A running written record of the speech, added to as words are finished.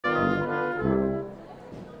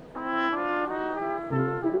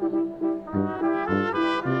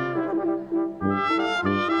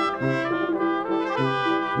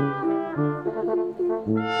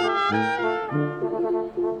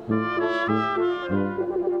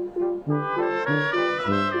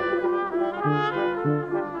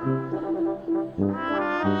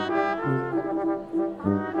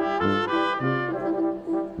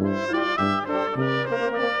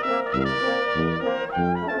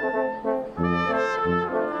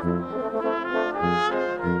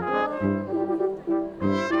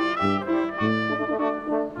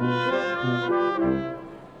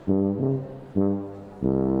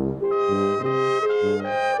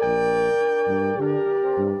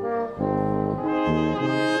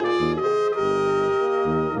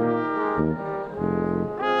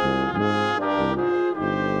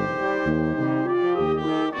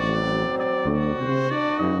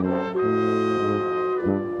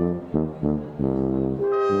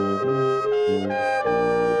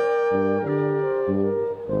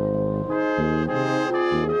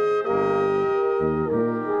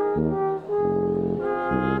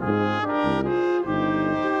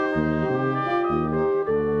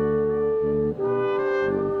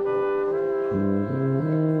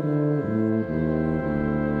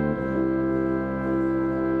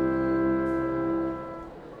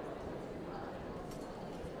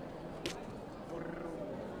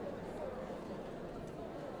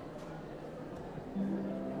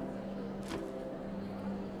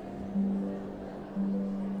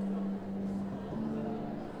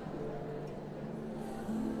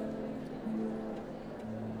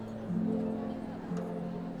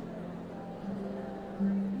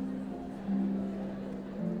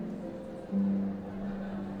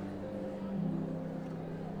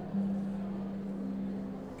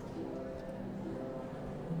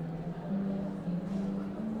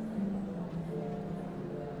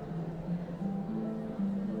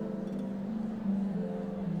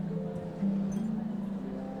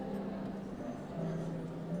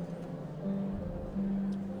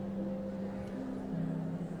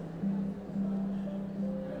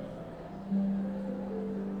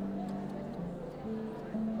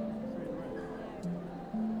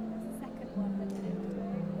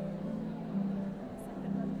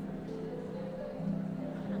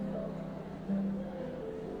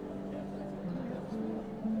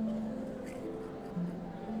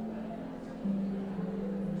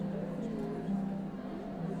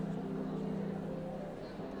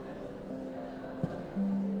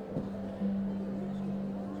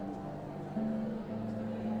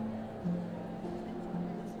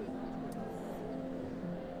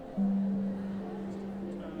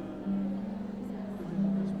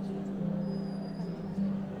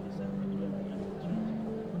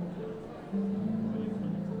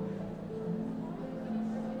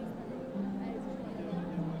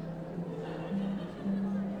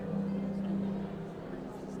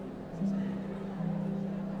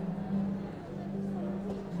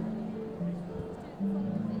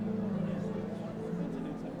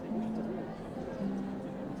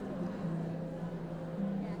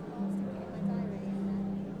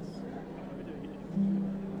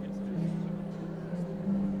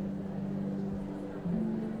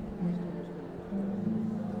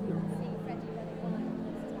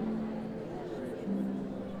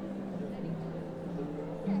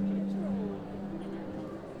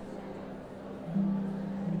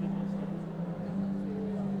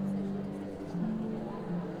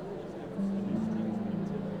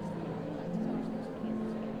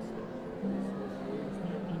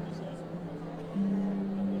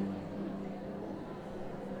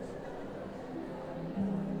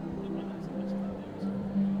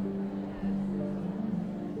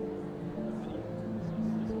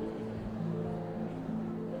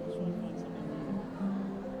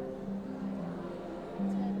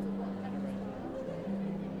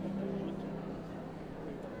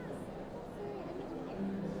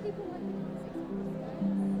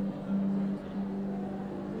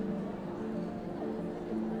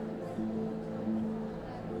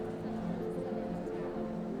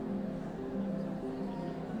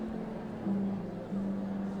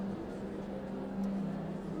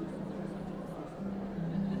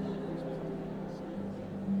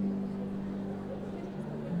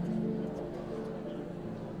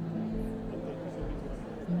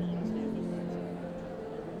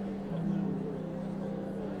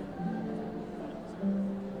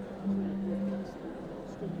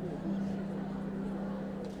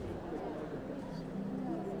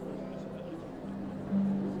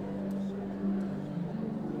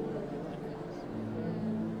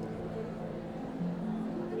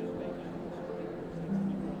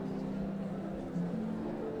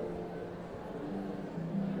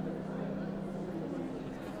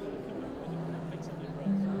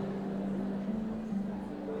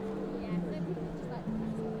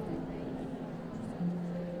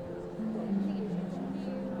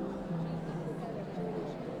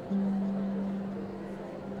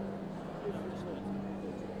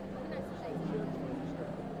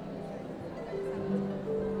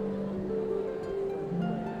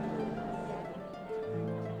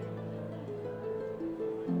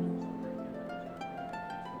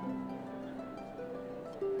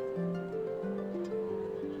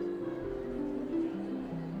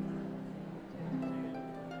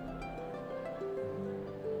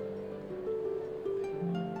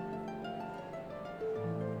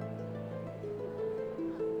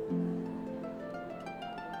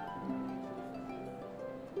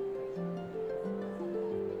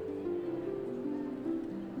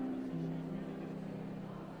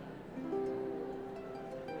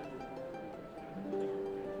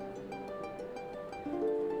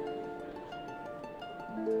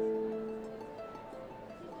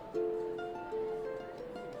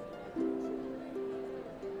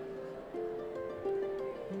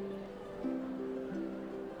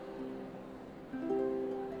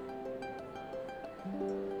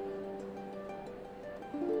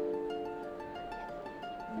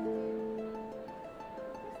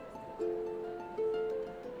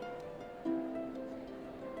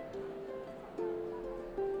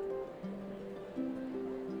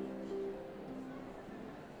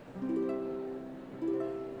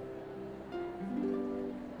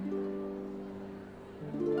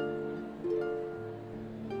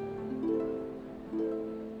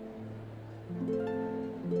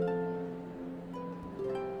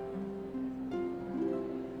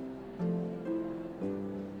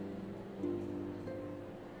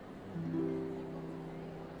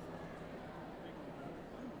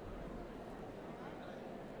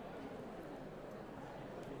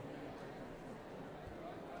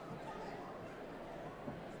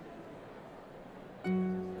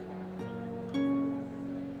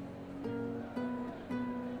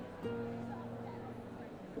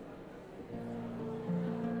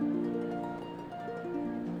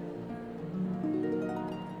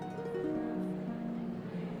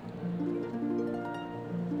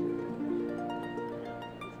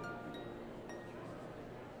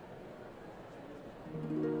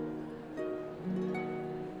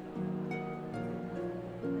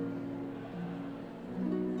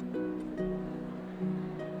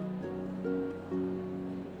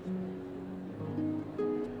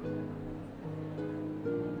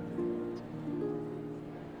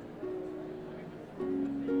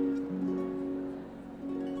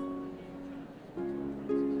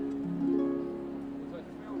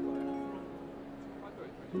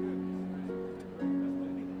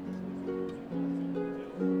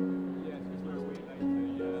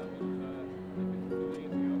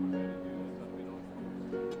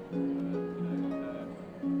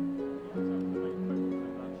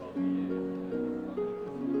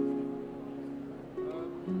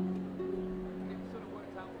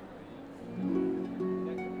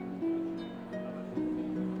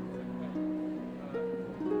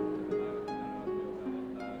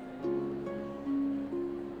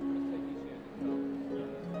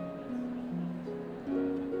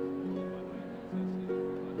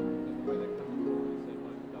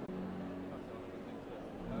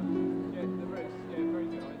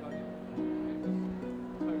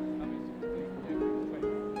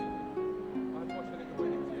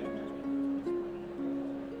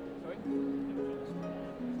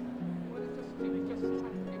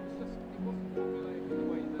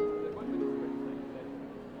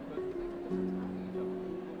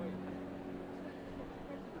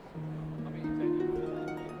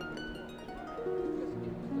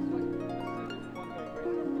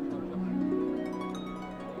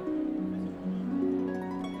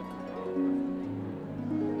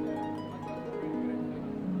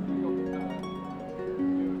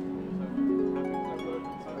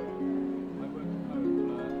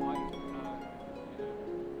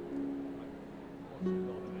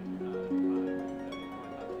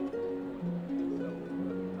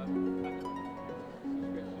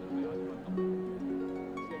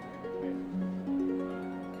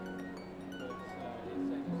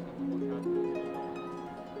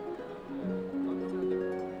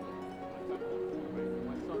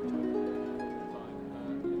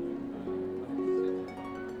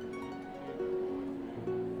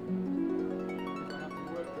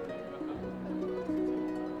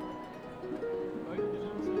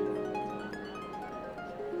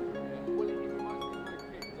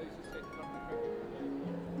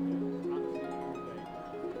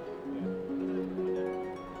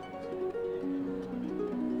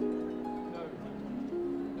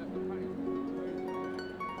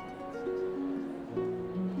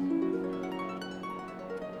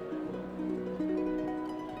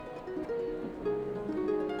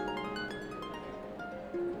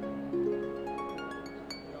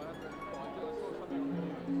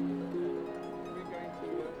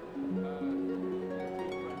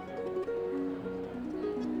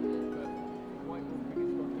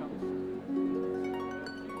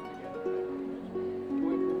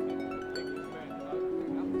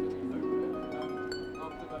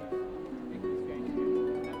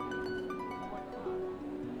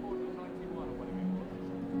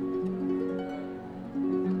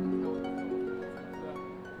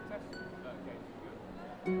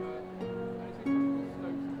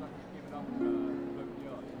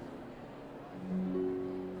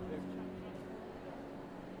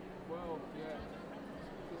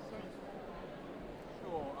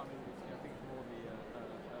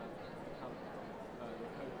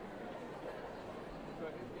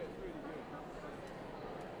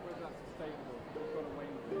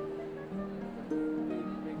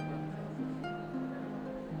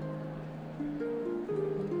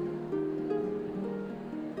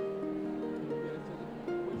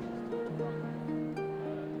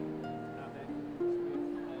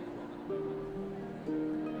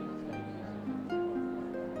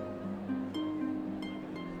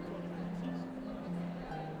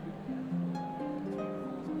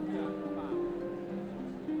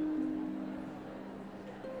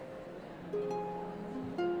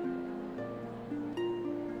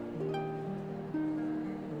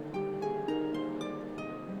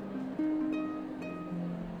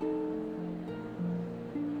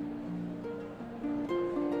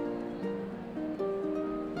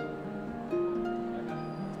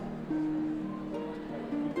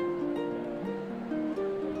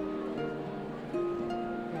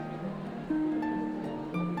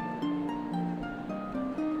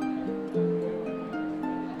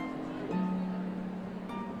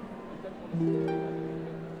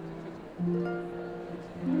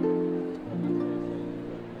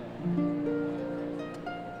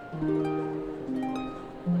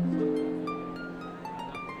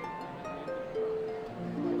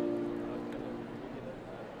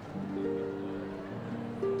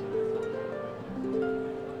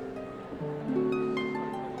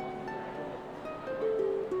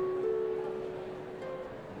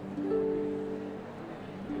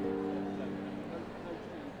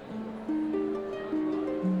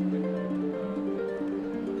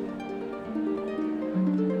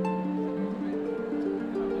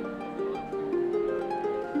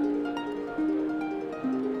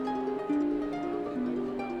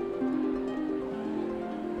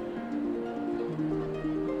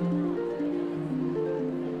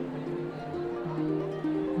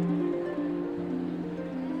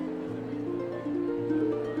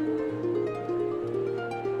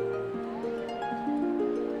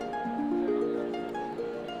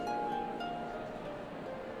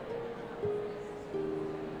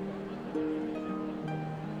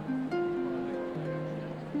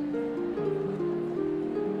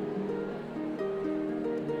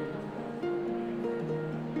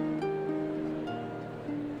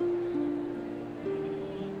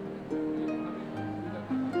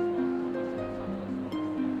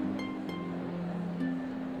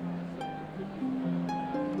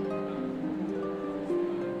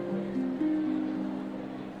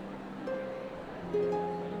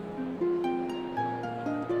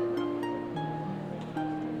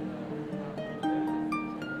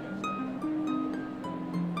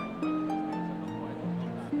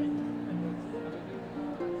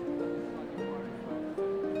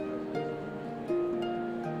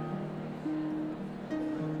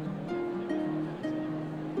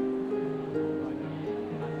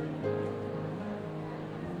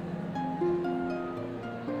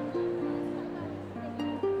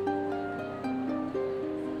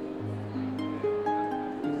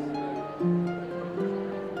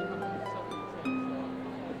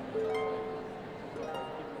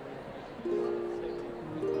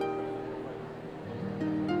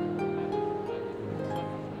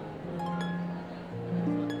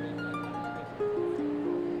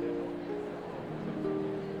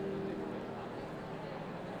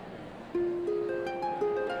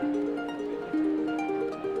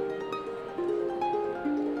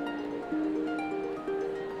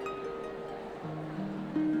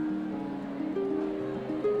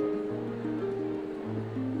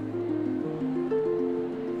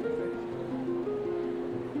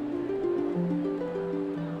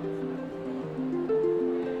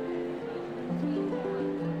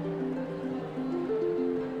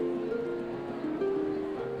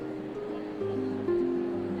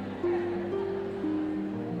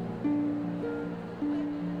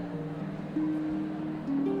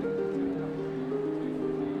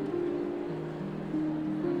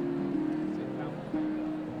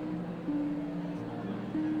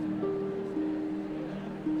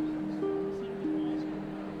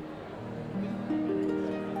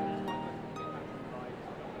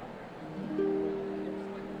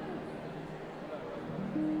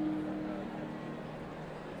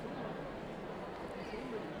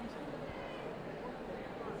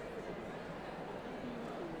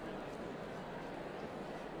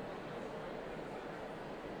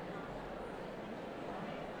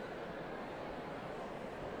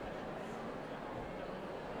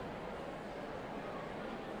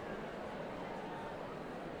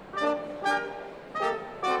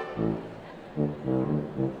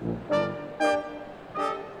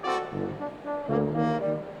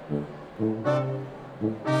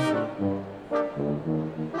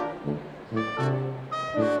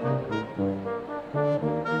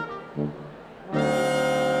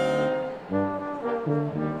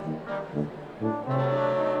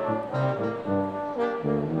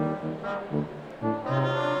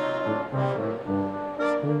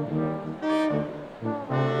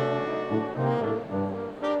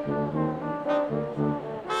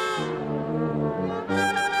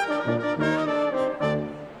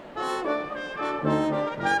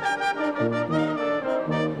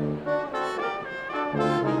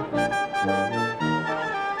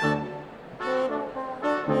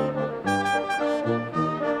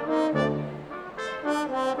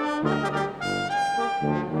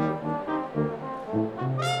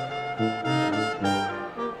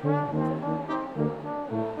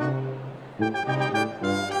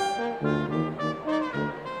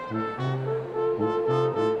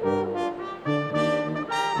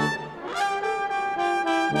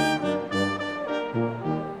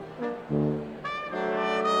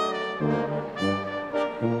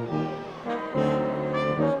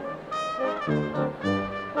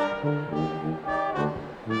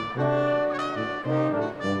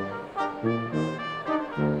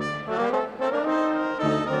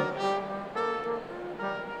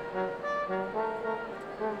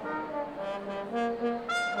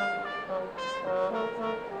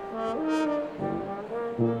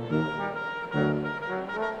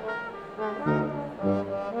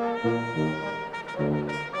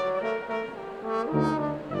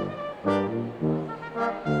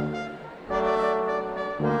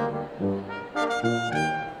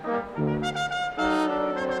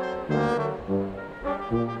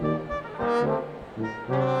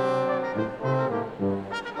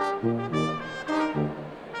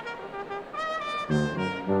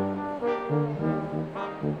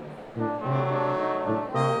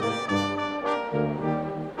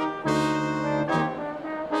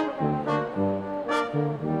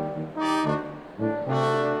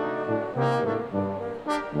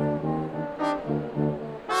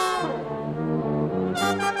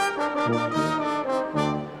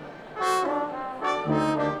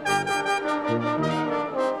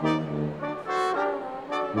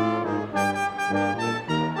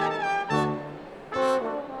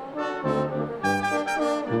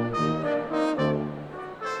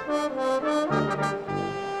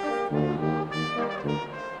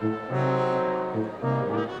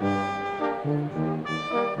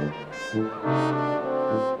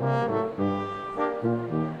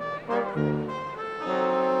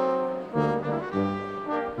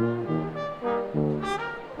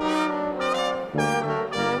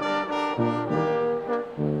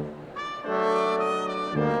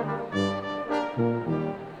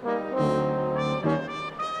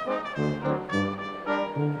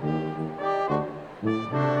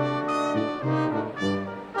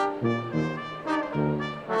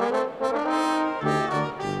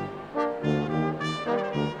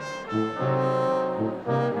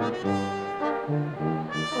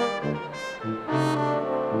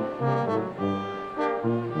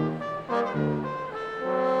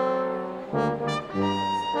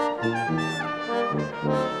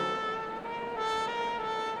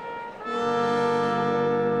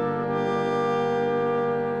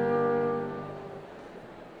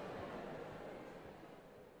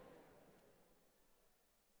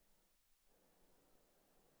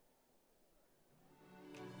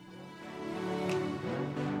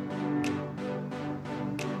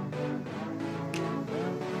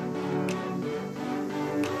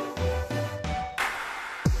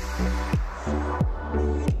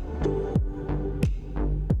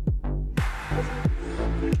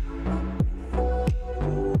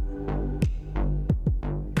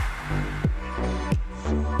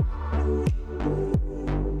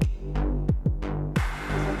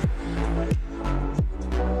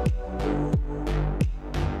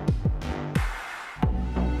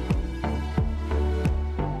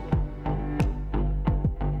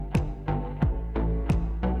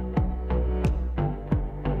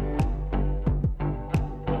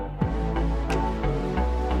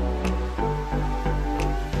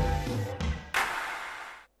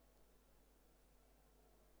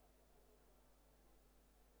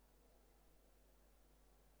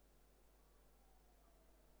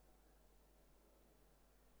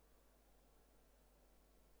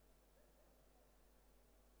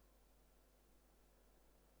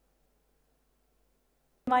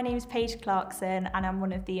My name is Paige Clarkson and I'm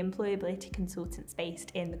one of the employability consultants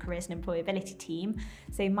based in the Careers and Employability team.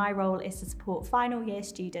 So my role is to support final year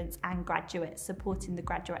students and graduates supporting the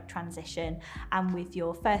graduate transition and with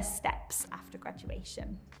your first steps after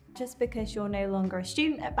graduation. Just because you're no longer a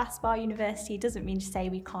student at Bath Spa University doesn't mean to say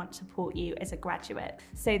we can't support you as a graduate.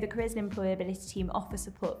 So the Careers and Employability team offer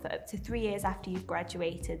support for up to 3 years after you've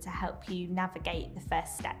graduated to help you navigate the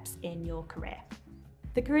first steps in your career.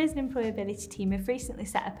 The Careers and Employability team have recently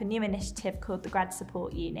set up a new initiative called the Grad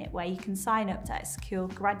Support Unit, where you can sign up to secure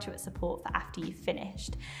graduate support for after you've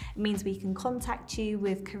finished. It means we can contact you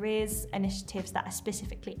with careers initiatives that are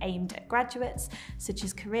specifically aimed at graduates, such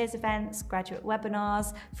as careers events, graduate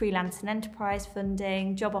webinars, freelance and enterprise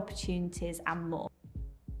funding, job opportunities and more.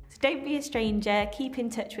 So don't be a stranger, keep in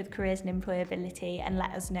touch with Careers and Employability and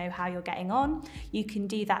let us know how you're getting on. You can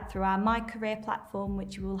do that through our My Career platform,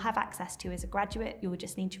 which you will have access to as a graduate. You'll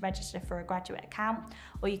just need to register for a graduate account,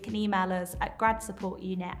 or you can email us at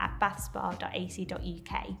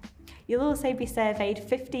gradsupportunit@bathspa.ac.uk. You'll also be surveyed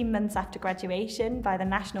 15 months after graduation by the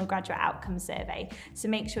National Graduate Outcomes Survey, so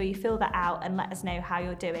make sure you fill that out and let us know how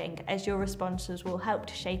you're doing, as your responses will help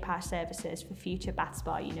to shape our services for future Bath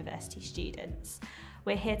Spa University students.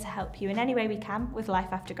 We're here to help you in any way we can with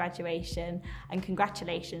life after graduation, and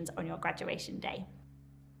congratulations on your graduation day.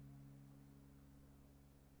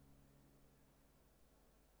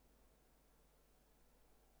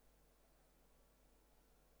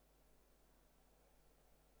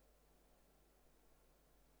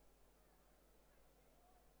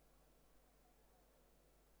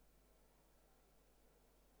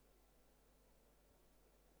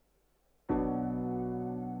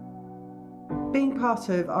 Being part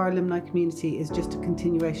of our alumni community is just a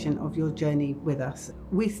continuation of your journey with us.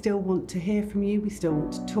 We still want to hear from you, we still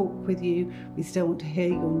want to talk with you, we still want to hear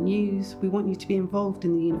your news. We want you to be involved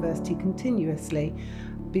in the university continuously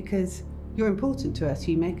because you're important to us.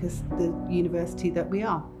 You make us the university that we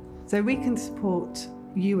are. So we can support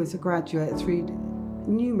you as a graduate through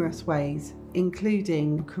numerous ways,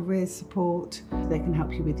 including career support. They can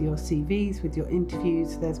help you with your CVs, with your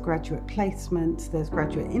interviews. There's graduate placements, there's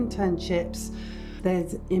graduate internships,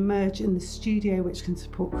 there's Emerge in the Studio, which can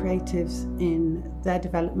support creatives in their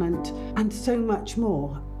development, and so much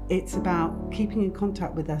more. It's about keeping in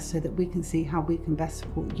contact with us so that we can see how we can best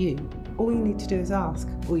support you. All you need to do is ask.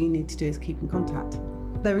 All you need to do is keep in contact.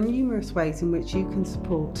 There are numerous ways in which you can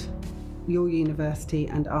support your university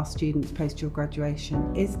and our students post your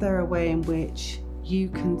graduation. Is there a way in which you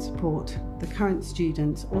can support the current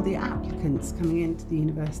students or the applicants coming into the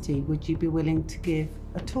university? Would you be willing to give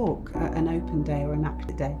a talk, an open day or an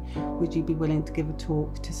active day? Would you be willing to give a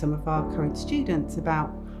talk to some of our current students about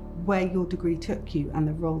where your degree took you and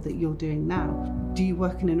the role that you're doing now? Do you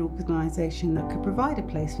work in an organisation that could provide a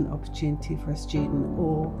placement opportunity for a student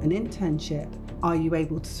or an internship? Are you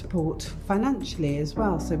able to support financially as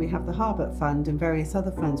well? So we have the Harbutt Fund and various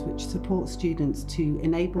other funds which support students to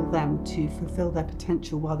enable them to fulfil their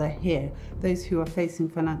potential while they're here. Those who are facing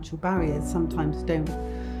financial barriers sometimes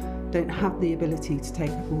don't have the ability to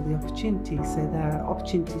take up all the opportunities, so there are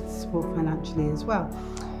opportunities to support financially as well.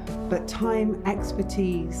 But time,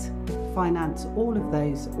 expertise, finance, all of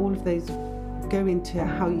those go into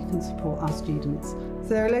how you can support our students. So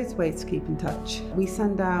there are loads of ways to keep in touch. We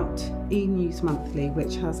send out e-news monthly,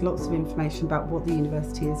 which has lots of information about what the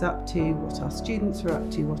university is up to, what our students are up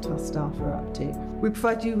to, what our staff are up to. We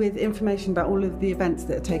provide you with information about all of the events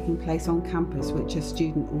that are taking place on campus, which are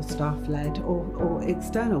student or staff-led or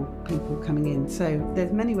external people coming in. So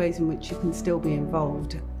there's many ways in which you can still be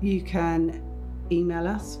involved. You can email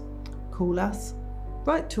us, call us,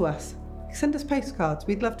 write to us, send us postcards.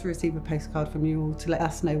 We'd love to receive a postcard from you all to let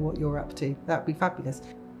us know what you're up to. That'd be fabulous.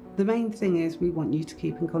 The main thing is we want you to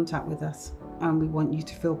keep in contact with us and we want you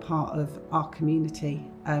to feel part of our community.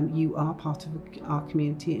 You are part of our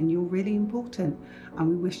community and you're really important, and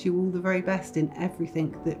we wish you all the very best in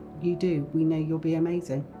everything that you do. We know you'll be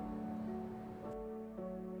amazing.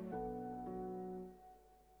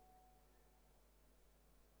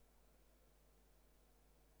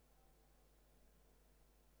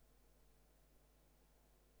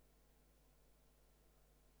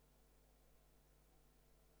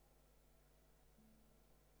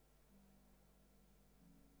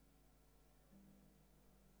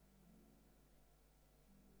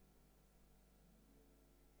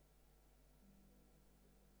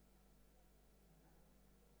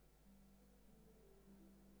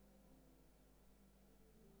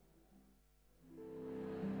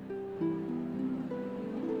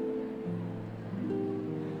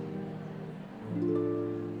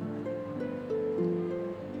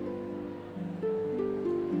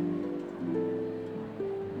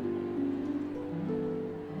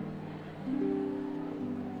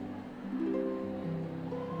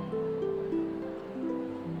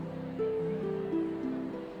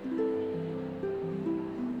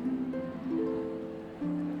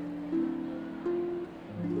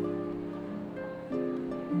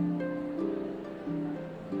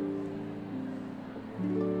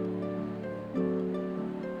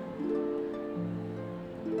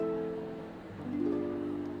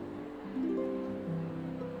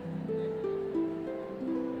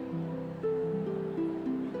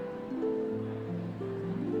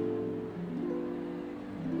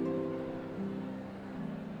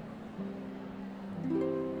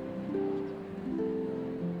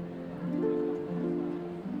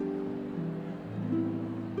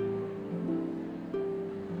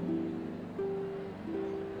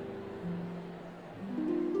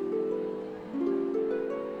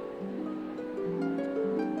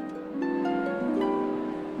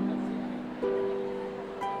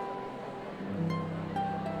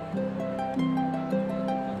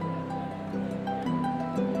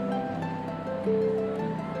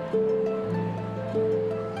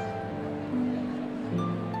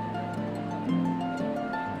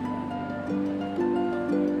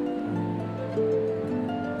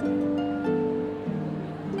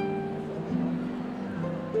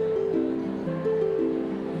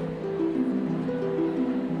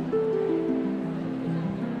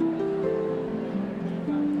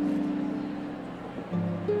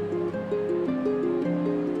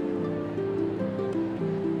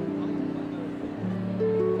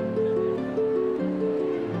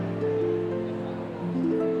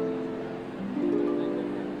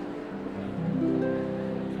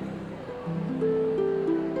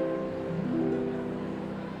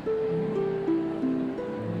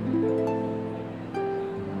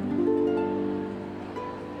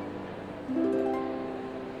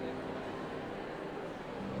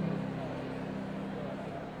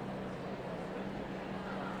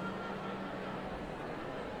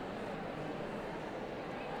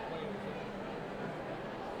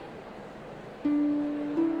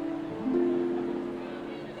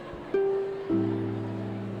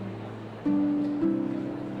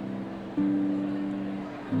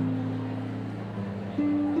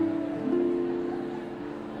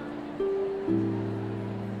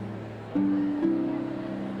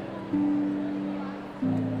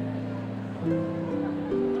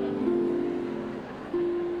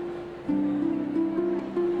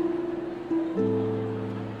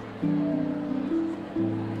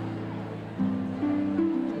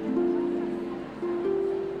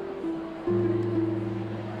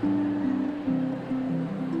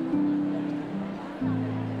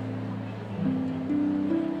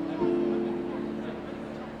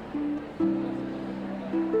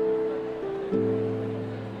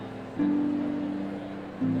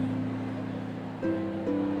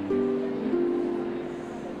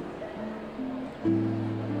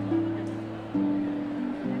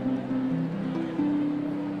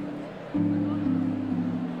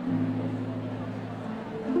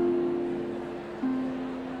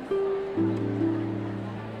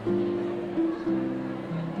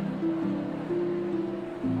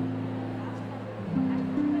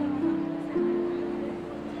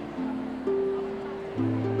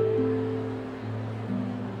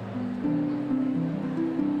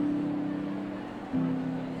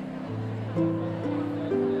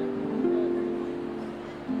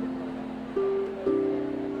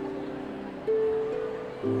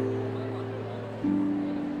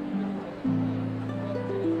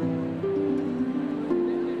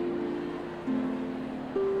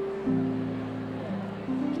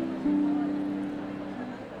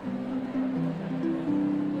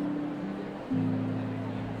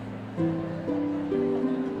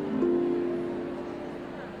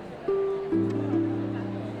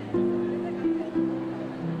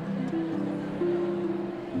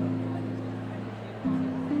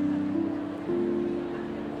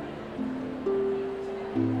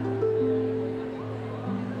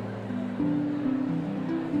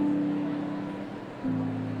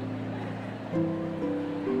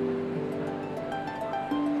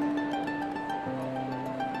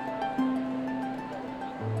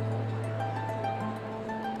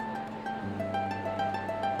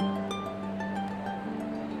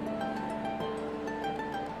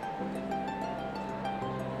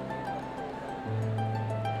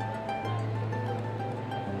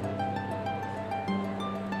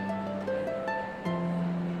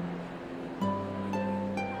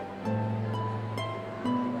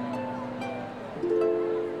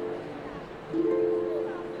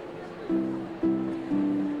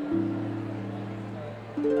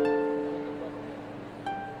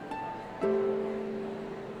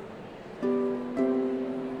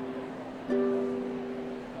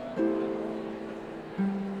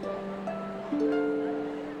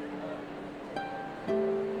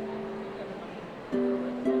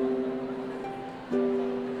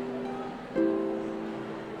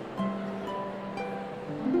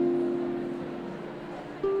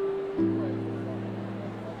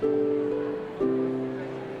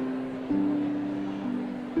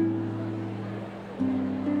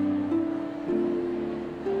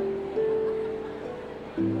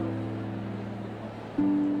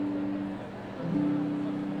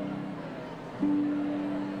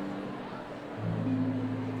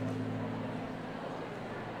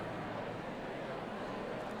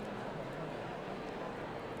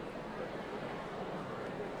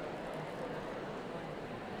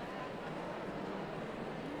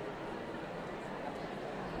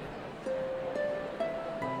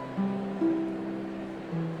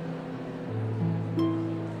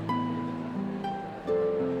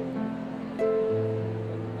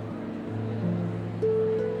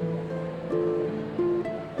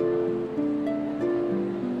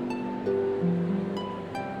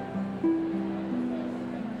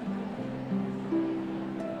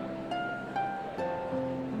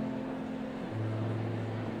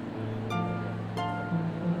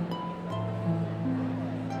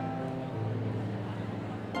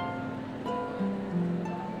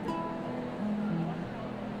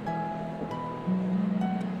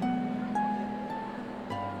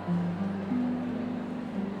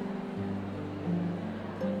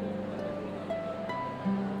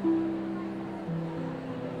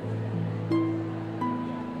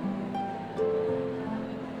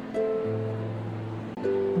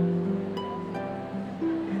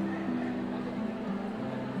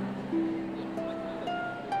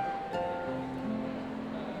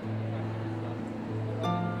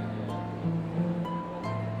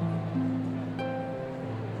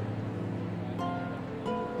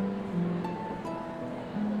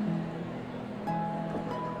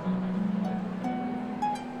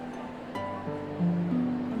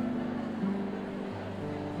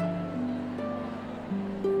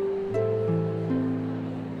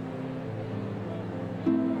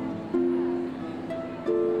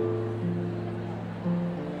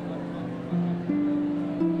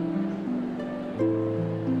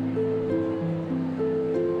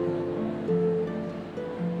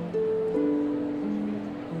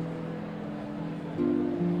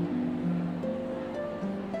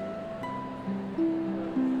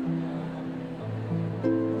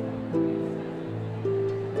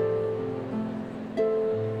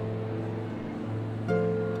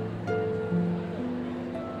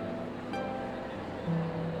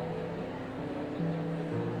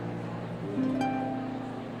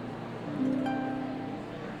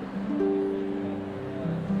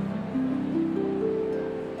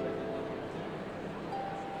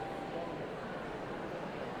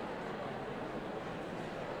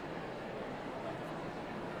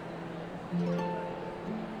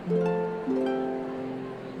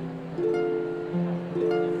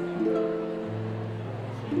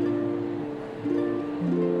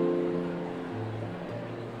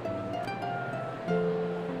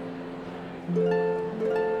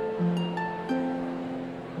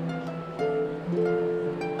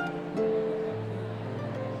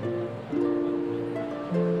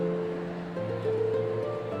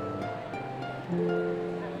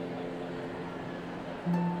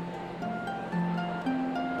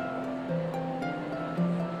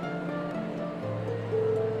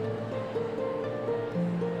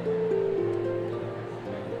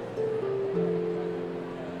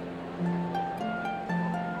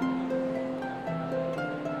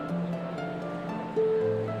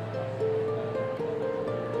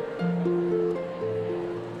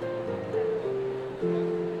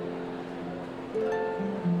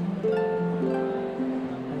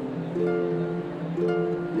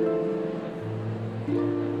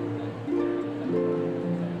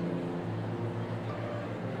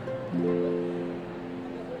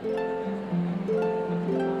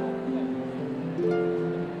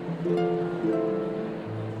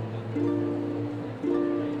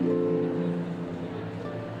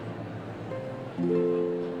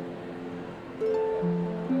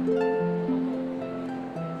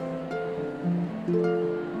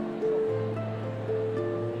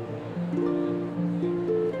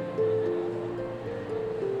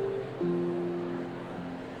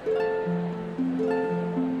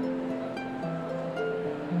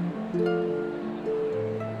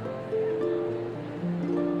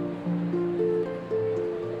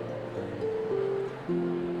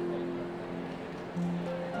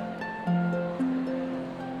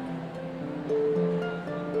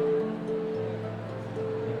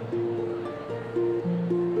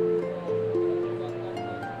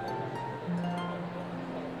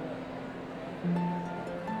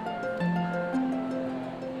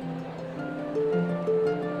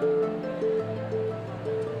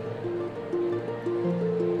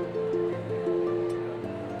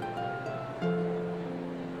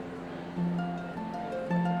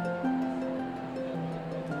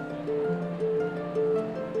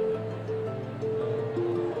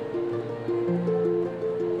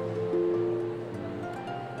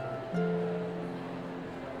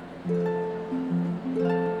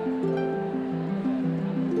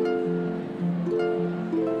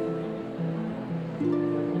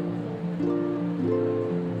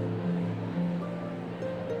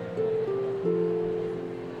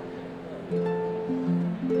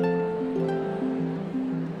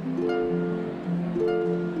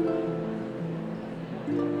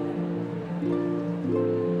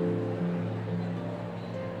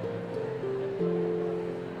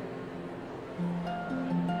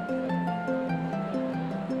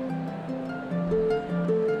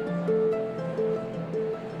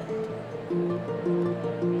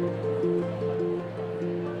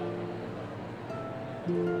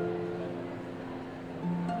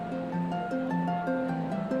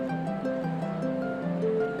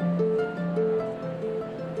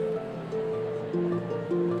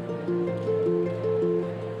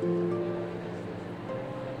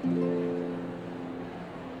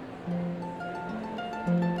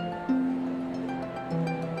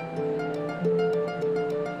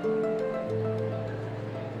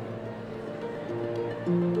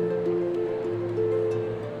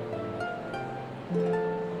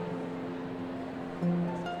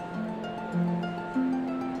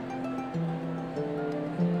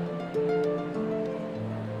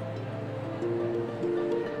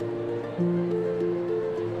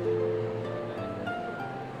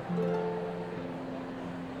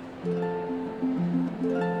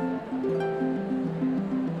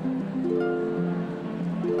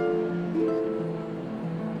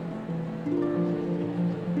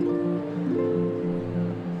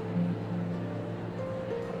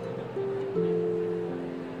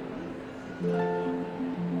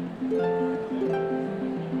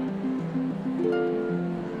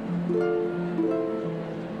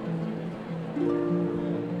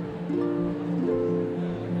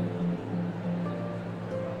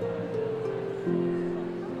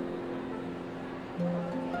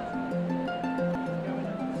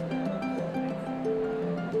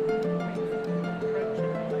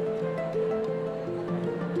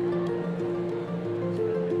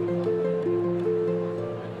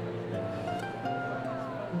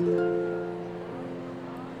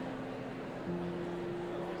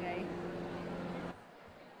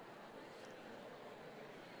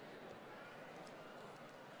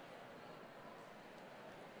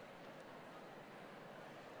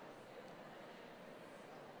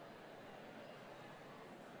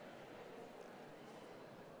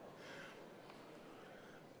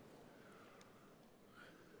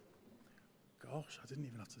 Gosh, I didn't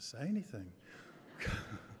even have to say anything.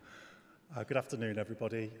 Good afternoon,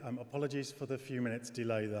 everybody. Apologies for the few minutes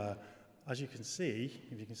delay there. As you can see,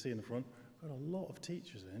 if you can see in the front, I've got a lot of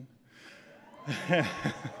teachers in.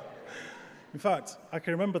 In fact, I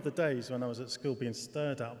can remember the days when I was at school being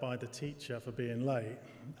stared at by the teacher for being late,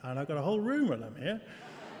 and I've got a whole room of them here.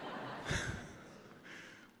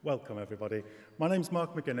 Welcome, everybody. My name's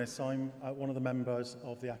Mark McGuinness. I'm one of the members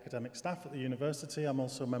of the academic staff at the university. I'm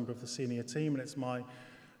also a member of the senior team, and it's my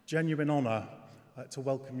genuine honour to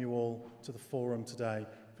welcome you all to the forum today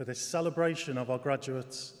for this celebration of our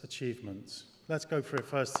graduates' achievements. Let's go for it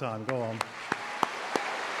first time. Go on.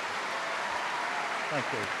 Thank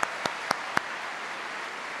you.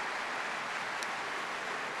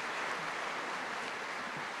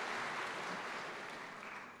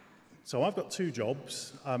 So I've got two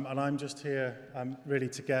jobs, and I'm just here really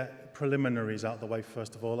to get preliminaries out of the way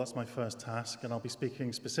first of all. That's my first task, and I'll be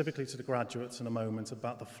speaking specifically to the graduates in a moment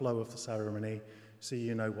about the flow of the ceremony, so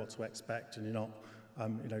you know what to expect and you're not,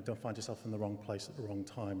 don't find yourself in the wrong place at the wrong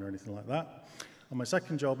time or anything like that. And my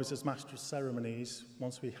second job is as Master of Ceremonies.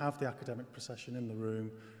 Once we have the academic procession in the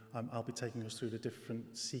room, I'll be taking us through the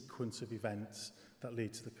different sequence of events that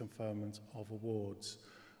lead to the conferment of awards.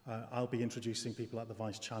 I'll be introducing people like the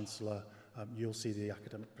Vice-Chancellor. You'll see the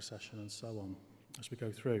academic procession and so on as we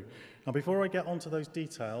go through. Now, before I get onto those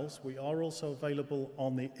details, we are also available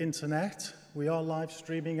on the internet. We are live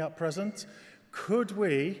streaming at present. Could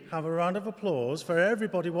we have a round of applause for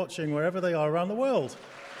everybody watching wherever they are around the world?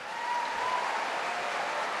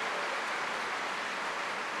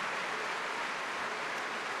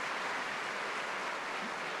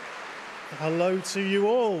 Hello to you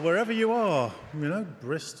all, wherever you are.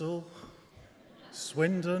 Bristol,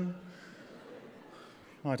 Swindon,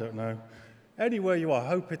 I don't know. Anywhere you are, I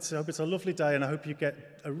hope it's a lovely day, and I hope you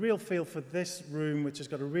get a real feel for this room, which has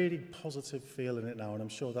got a really positive feel in it now, and I'm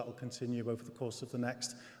sure that will continue over the course of the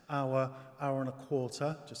next hour and a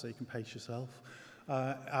quarter, just so you can pace yourself.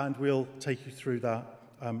 And we'll take you through that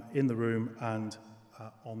in the room and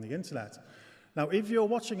on the internet. Now, if you're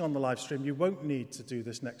watching on the live stream, you won't need to do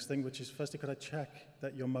this next thing, which is, firstly, could I check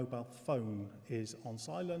that your mobile phone is on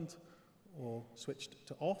silent or switched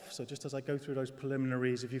to off? So just as I go through those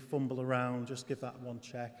preliminaries, if you fumble around, just give that one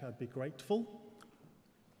check. I'd be grateful.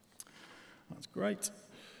 That's great.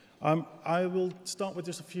 I will start with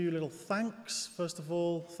just a few little thanks. First of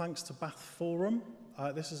all, thanks to Bath Forum.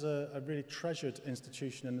 This is a really treasured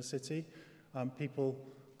institution in the city. People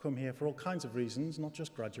come here for all kinds of reasons, not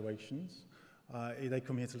just graduations. They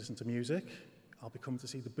come here to listen to music. I'll be coming to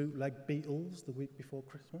see the bootleg Beatles the week before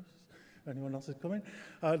Christmas. Anyone else is coming?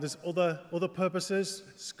 There's other purposes.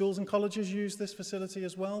 Schools and colleges use this facility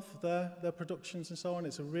as well for their productions and so on.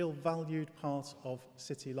 It's a real valued part of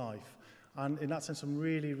city life. And in that sense, I'm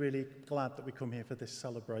really, really glad that we come here for this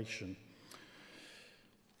celebration.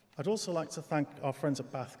 I'd also like to thank our friends at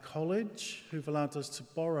Bath College, who've allowed us to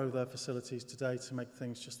borrow their facilities today to make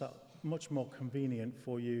things just that much more convenient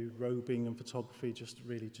for you, robing and photography, just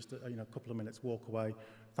a couple of minutes walk away.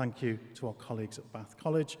 Thank you to our colleagues at Bath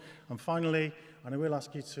College. And finally, and I will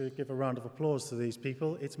ask you to give a round of applause to these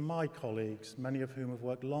people, it's my colleagues, many of whom have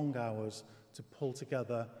worked long hours to pull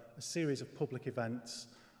together a a series of public events,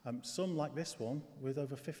 some like this one, with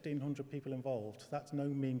over 1,500 people involved. That's no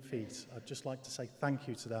mean feat. I'd just like to say thank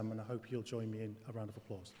you to them, and I hope you'll join me in a round of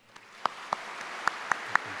applause.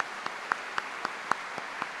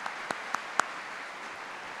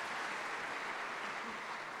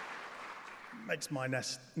 Makes my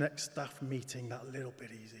next staff meeting that little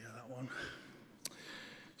bit easier, that one.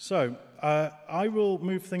 So, I will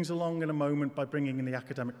move things along in a moment by bringing in the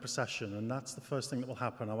academic procession, and that's the first thing that will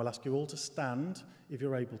happen. I will ask you all to stand, if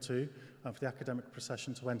you're able to, for the academic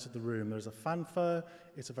procession to enter the room. There's a fanfare.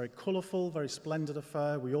 It's a very colourful, very splendid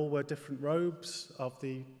affair. We all wear different robes of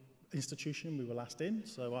the institution we were last in,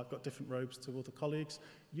 so I've got different robes to other colleagues.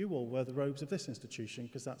 You all wear the robes of this institution,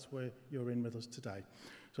 because that's where you're in with us today.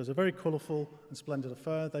 So it's a very colourful and splendid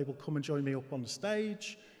affair. They will come and join me up on the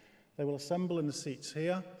stage. They will assemble in the seats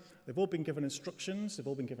here. They've all been given instructions. They've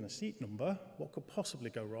all been given a seat number. What could possibly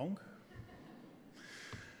go wrong?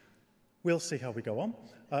 We'll see how we go on.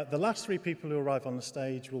 The last three people who arrive on the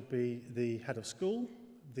stage will be the head of school,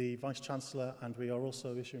 the Vice-Chancellor, and we are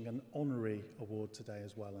also issuing an honorary award today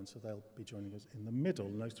as well, and so they'll be joining us in the middle,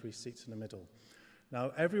 in those three seats in the middle.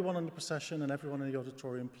 Now, everyone in the procession and everyone in the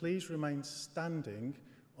auditorium, please remain standing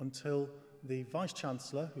until the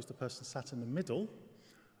Vice-Chancellor, who's the person sat in the middle,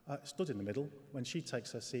 stood in the middle. When she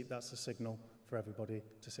takes her seat, that's a signal for everybody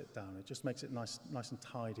to sit down. It just makes it nice and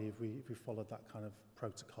tidy if we followed that kind of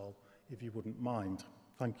protocol, if you wouldn't mind.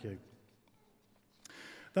 Thank you.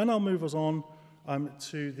 Then I'll move us on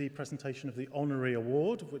to the presentation of the honorary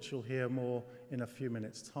award, of which you'll hear more in a few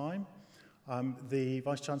minutes' time. The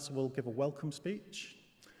Vice-Chancellor will give a welcome speech.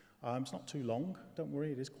 It's not too long, don't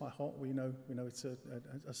worry, it is quite hot. We know it's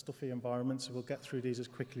a stuffy environment, so we'll get through these as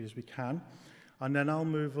quickly as we can. And then I'll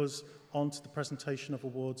move us on to the presentation of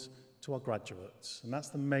awards to our graduates. And that's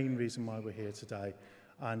the main reason why we're here today.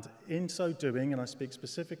 And in so doing, and I speak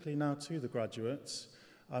specifically now to the graduates,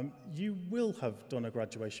 you will have done a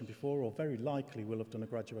graduation before, or very likely will have done a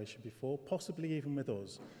graduation before, possibly even with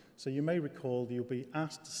us. So you may recall that you'll be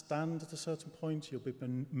asked to stand at a certain point, you'll be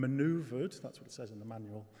manoeuvred, that's what it says in the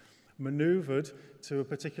manual, manoeuvred to a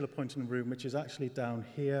particular point in the room, which is actually down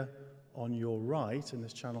here on your right, in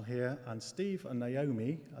this channel here, and Steve and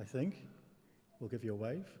Naomi, I think, will give you a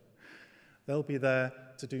wave. They'll be there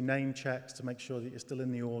to do name checks to make sure that you're still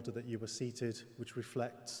in the order that you were seated, which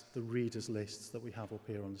reflects the readers' lists that we have up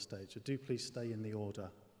here on the stage. So do please stay in the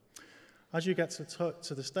order. As you get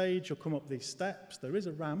to the stage, you'll come up these steps. There is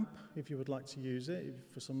a ramp if you would like to use it.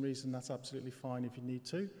 If for some reason, that's absolutely fine if you need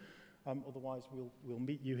to. Otherwise, we'll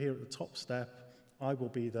meet you here at the top step. I will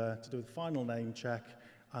be there to do the final name check,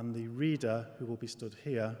 and the reader, who will be stood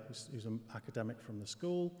here, who's an academic from the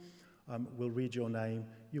school, will read your name.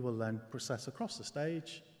 You will then process across the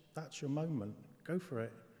stage. That's your moment. Go for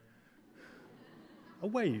it. A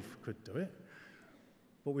wave could do it,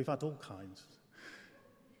 but we've had all kinds.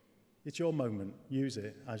 It's your moment. Use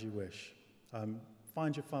it as you wish.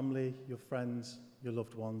 Find your family, your friends, your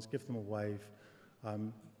loved ones, give them a wave.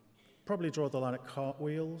 Probably draw the line at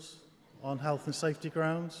cartwheels on health and safety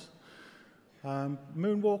grounds.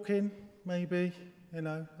 Moonwalking, maybe.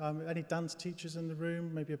 Any dance teachers in the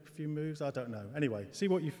room, maybe a few moves, I don't know. Anyway, see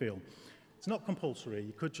what you feel. It's not compulsory.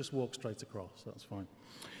 You could just walk straight across. That's fine.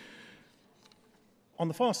 On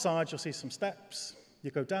the far side, you'll see some steps.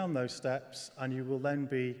 You go down those steps, and you will then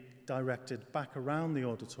be directed back around the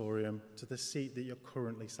auditorium to the seat that you're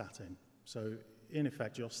currently sat in. So, in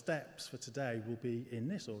effect, your steps for today will be in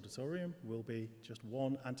this auditorium, will be just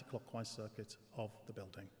one anti-clockwise circuit of the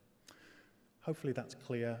building. Hopefully that's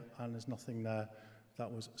clear, and there's nothing there that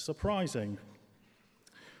was surprising.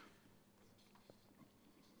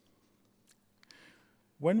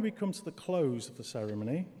 When we come to the close of the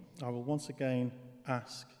ceremony, I will once again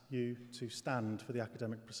ask you to stand for the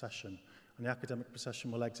academic procession, and the academic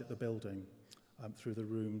procession will exit the building through the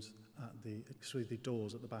rooms, through the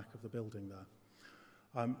doors at the back of the building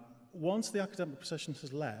there. Once the academic procession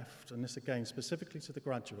has left, and this again specifically to the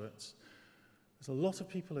graduates, there's a lot of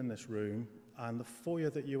people in this room, and the foyer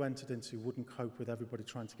that you entered into wouldn't cope with everybody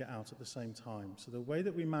trying to get out at the same time. So the way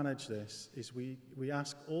that we manage this is we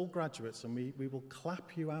ask all graduates, and we will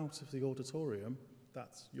clap you out of the auditorium.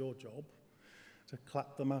 That's your job, to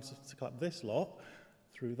clap them out, to clap this lot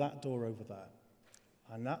through that door over there.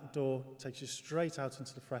 And that door takes you straight out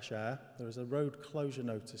into the fresh air. There is a road closure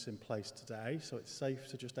notice in place today, so it's safe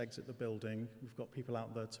to just exit the building. We've got people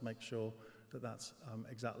out there to make sure that that's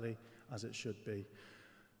exactly as it should be.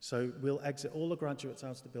 So we'll exit all the graduates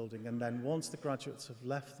out of the building, and then once the graduates have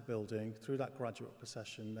left the building through that graduate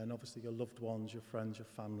procession, then obviously your loved ones, your friends, your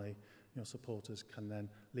family, your supporters can then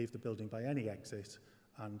leave the building by any exit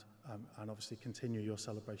and obviously continue your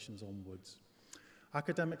celebrations onwards.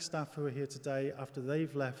 Academic staff who are here today, after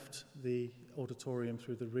they've left the auditorium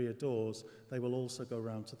through the rear doors, they will also go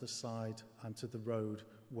around to the side and to the road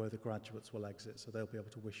where the graduates will exit. So they'll be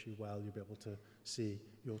able to wish you well, you'll be able to see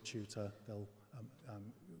your tutor, they'll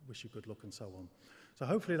wish you good luck and so on. So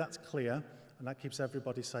hopefully that's clear, and that keeps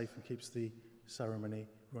everybody safe and keeps the ceremony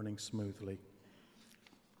running smoothly.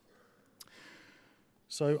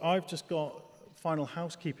 So I've just got final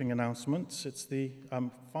housekeeping announcements. It's the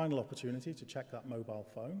final opportunity to check that mobile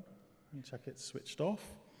phone and check it's switched off.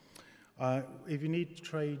 If you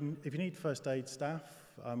need first aid staff,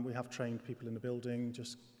 we have trained people in the building.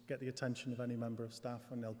 Just get the attention of any member of staff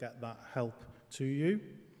and they'll get that help to you.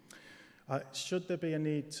 Should there be a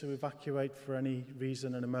need to evacuate for any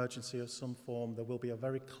reason, an emergency of some form, there will be a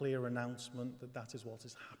very clear announcement that that is what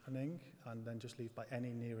is happening, and then just leave by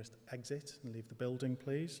any nearest exit and leave the building,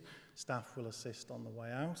 please. Staff will assist on the way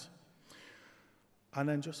out. And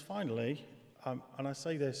then just finally, and I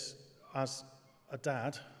say this as a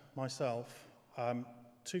dad myself,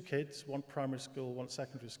 2 kids, one primary school, one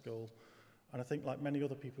secondary school, and I think like many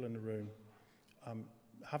other people in the room,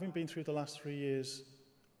 having been through the last 3 years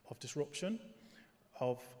of disruption,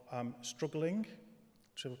 of struggling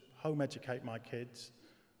to home educate my kids,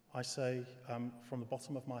 I say from the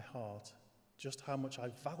bottom of my heart just how much I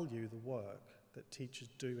value the work that teachers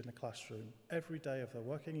do in the classroom every day of their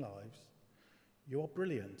working lives. You're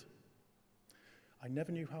brilliant. I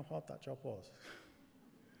never knew how hard that job was.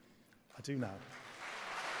 I do now.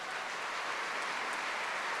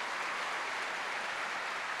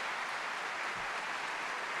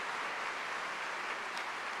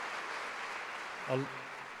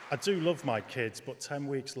 I do love my kids, but 10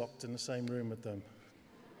 weeks locked in the same room with them.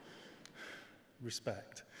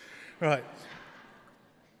 Respect. Right.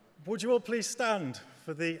 Would you all please stand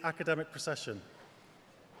for the academic procession?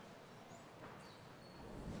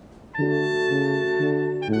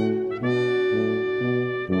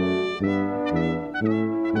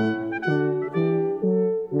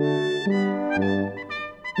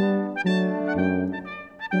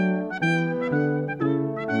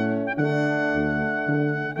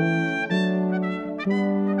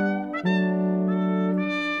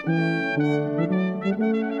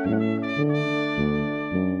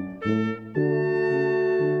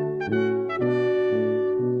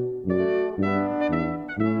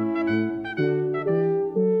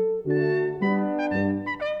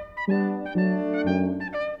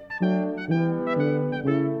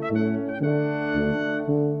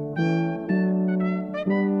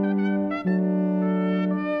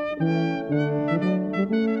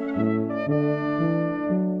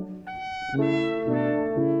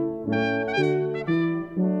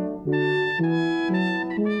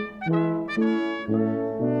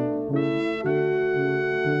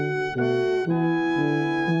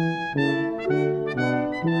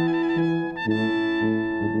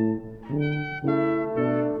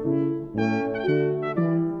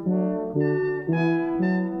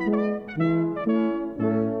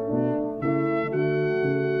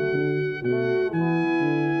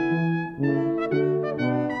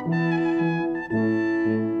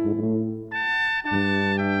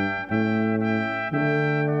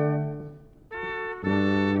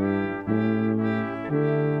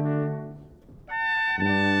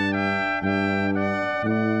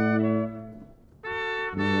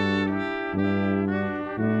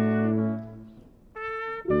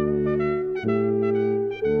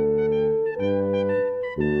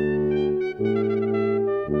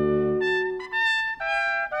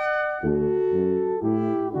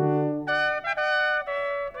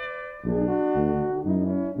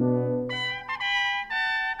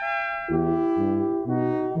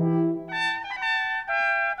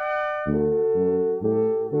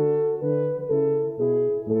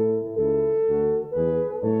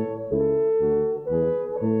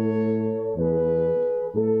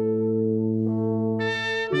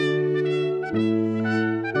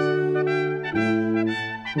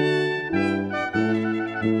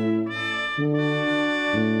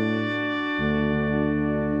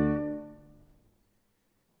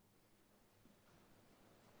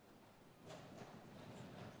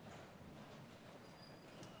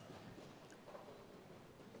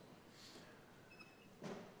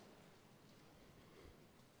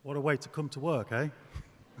 What a way to come to work, eh?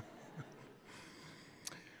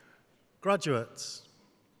 Graduates,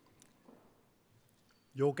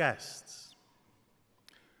 your guests,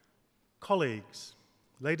 colleagues,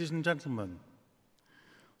 ladies and gentlemen,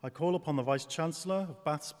 I call upon the Vice-Chancellor of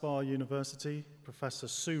Bath Spa University, Professor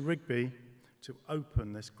Sue Rigby, to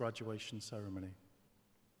open this graduation ceremony.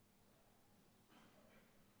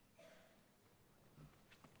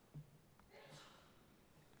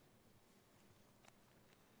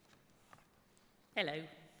 Hello.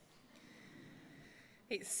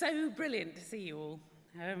 It's so brilliant to see you all,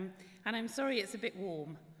 and I'm sorry it's a bit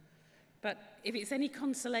warm, but if it's any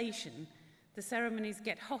consolation, the ceremonies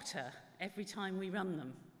get hotter every time we run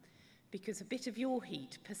them, because a bit of your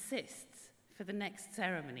heat persists for the next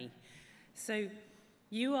ceremony. So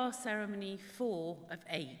you are ceremony 4 of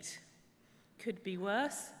 8. Could be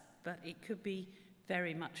worse, but it could be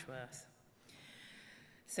very much worse.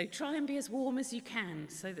 So try and be as warm as you can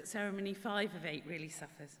so that ceremony 5 of 8 really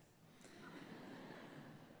suffers.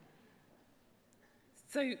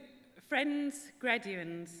 So friends,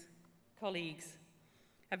 graduands, colleagues,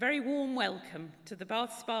 a very warm welcome to the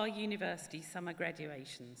Bath Spa University summer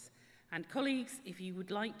graduations. And colleagues, if you would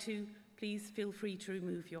like to, please feel free to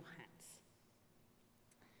remove your hats.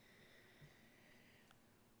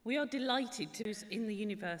 We are delighted to those in the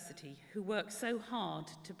university who work so hard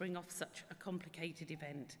to bring off such a complicated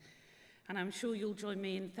event. And I'm sure you'll join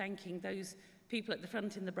me in thanking those people at the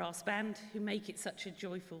front in the brass band who make it such a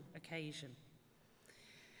joyful occasion.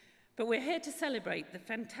 But we're here to celebrate the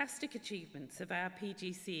fantastic achievements of our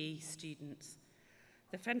PGCE students,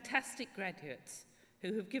 the fantastic graduates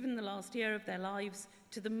who have given the last year of their lives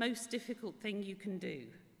to the most difficult thing you can do,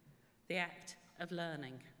 the act of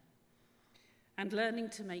learning. And learning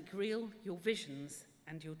to make real your visions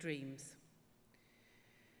and your dreams.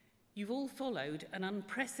 You've all followed an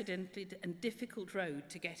unprecedented and difficult road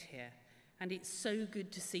to get here, and it's so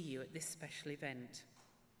good to see you at this special event.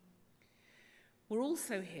 We're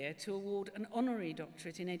also here to award an honorary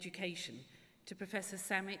doctorate in education to Professor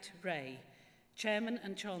Samit Ray, Chairman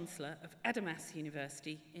and Chancellor of Adamas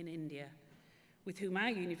University in India, with whom our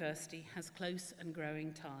university has close and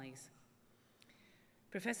growing ties.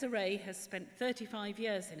 Professor Ray has spent 35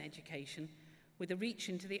 years in education with a reach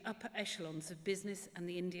into the upper echelons of business and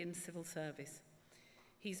the Indian civil service.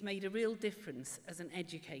 He's made a real difference as an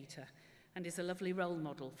educator and is a lovely role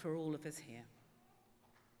model for all of us here.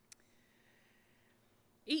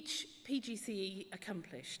 Each PGCE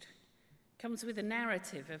accomplished comes with a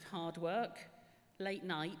narrative of hard work, late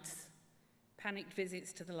nights, panicked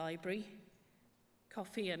visits to the library,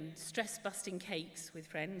 coffee and stress-busting cakes with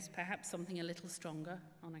friends, perhaps something a little stronger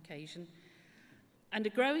on occasion, and a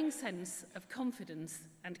growing sense of confidence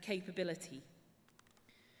and capability.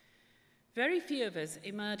 Very few of us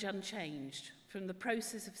emerge unchanged from the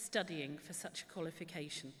process of studying for such a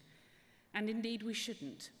qualification, and indeed we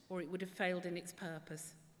shouldn't, or it would have failed in its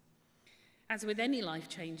purpose. As with any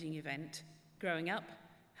life-changing event, growing up,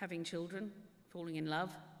 having children, falling in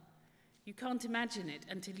love, you can't imagine it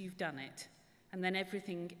until you've done it. And then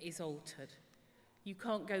everything is altered. You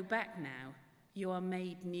can't go back now. You are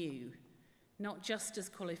made new, not just as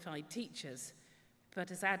qualified teachers,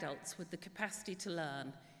 but as adults with the capacity to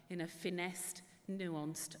learn in a finessed,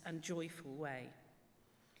 nuanced, and joyful way.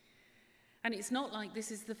 And it's not like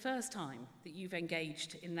this is the first time that you've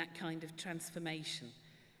engaged in that kind of transformation.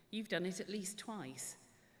 You've done it at least twice,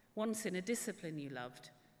 once in a discipline you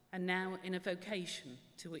loved, and now in a vocation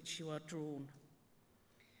to which you are drawn.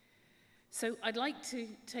 So I'd like to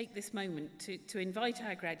take this moment to invite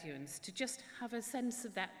our graduates to just have a sense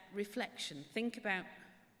of that reflection. Think about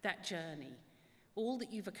that journey, all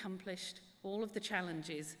that you've accomplished, all of the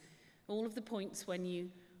challenges, all of the points when you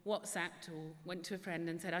WhatsApped or went to a friend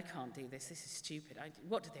and said, I can't do this, this is stupid.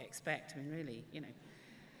 What do they expect? I mean, really, you know.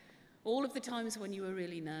 All of the times when you were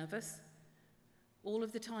really nervous, all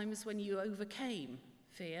of the times when you overcame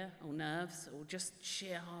fear or nerves or just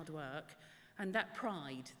sheer hard work, and that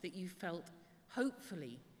pride that you felt,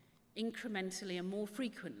 hopefully, incrementally and more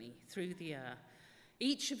frequently through the year.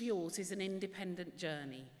 Each of yours is an independent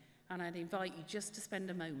journey, and I'd invite you just to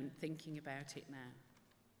spend a moment thinking about it now.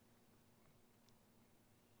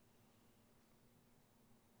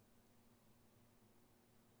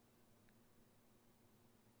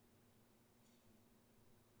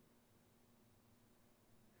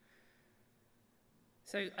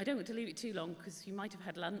 So I don't want to leave it too long because you might have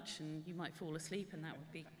had lunch and you might fall asleep and that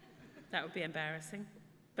would be embarrassing.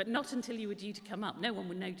 But not until you were due to come up. No one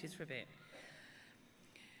would notice for a bit.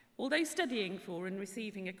 Although studying for and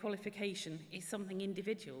receiving a qualification is something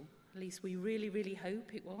individual, at least we really, really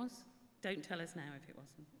hope it was. Don't tell us now if it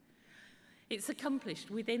wasn't. It's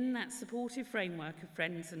accomplished within that supportive framework of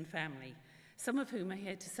friends and family, some of whom are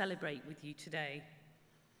here to celebrate with you today.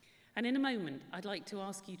 And in a moment, I'd like to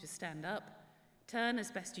ask you to stand up, turn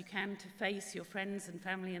as best you can to face your friends and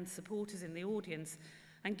family and supporters in the audience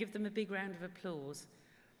and give them a big round of applause.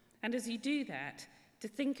 And as you do that, to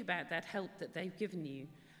think about that help that they've given you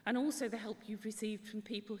and also the help you've received from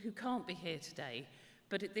people who can't be here today,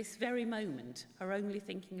 but at this very moment are only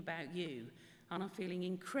thinking about you and are feeling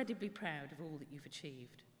incredibly proud of all that you've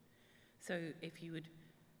achieved. So if you would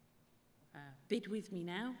bid with me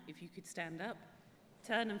now, if you could stand up,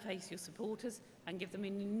 turn and face your supporters and give them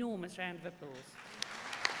an enormous round of applause.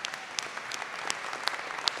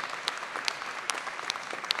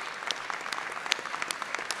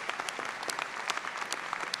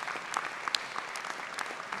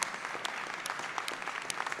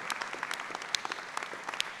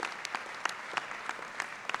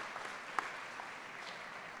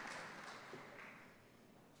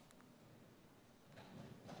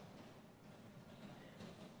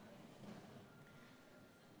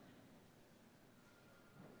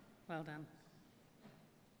 Well done.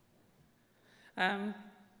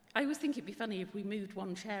 I always think it'd be funny if we moved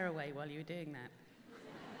one chair away while you were doing that.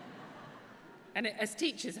 And as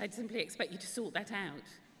teachers, I'd simply expect you to sort that out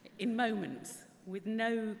in moments with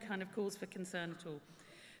no kind of cause for concern at all.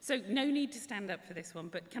 So no need to stand up for this one,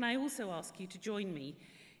 but can I also ask you to join me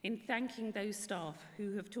in thanking those staff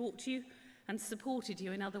who have taught you and supported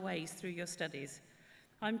you in other ways through your studies.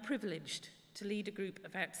 I'm privileged to lead a group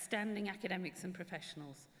of outstanding academics and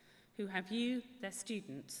professionals who have you, their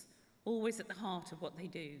students, always at the heart of what they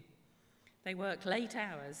do. They work late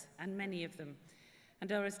hours, and many of them,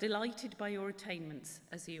 and are as delighted by your attainments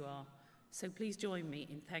as you are. So please join me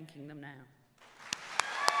in thanking them now.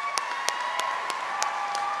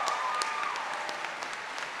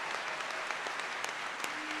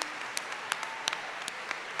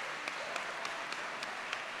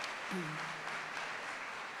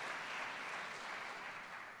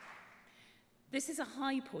 This is a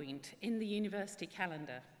high point in the university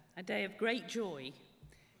calendar, a day of great joy,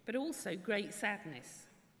 but also great sadness.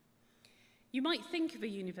 You might think of a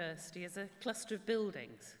university as a cluster of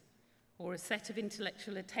buildings or a set of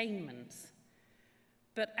intellectual attainments,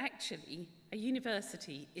 but actually a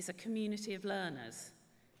university is a community of learners,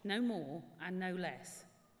 no more and no less.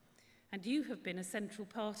 And you have been a central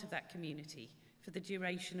part of that community for the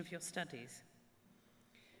duration of your studies.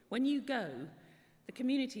 When you go, the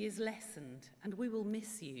community is lessened, and we will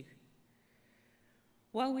miss you.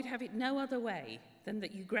 While we'd have it no other way than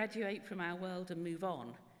that you graduate from our world and move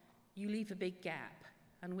on, you leave a big gap,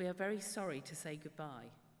 and we are very sorry to say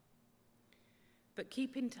goodbye. But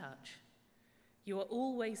keep in touch. You are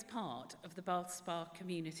always part of the Bath Spa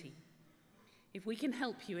community. If we can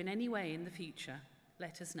help you in any way in the future,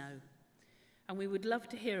 let us know. And we would love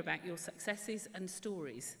to hear about your successes and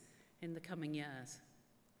stories in the coming years.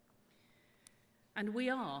 And we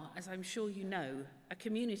are, as I'm sure you know, a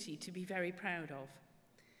community to be very proud of.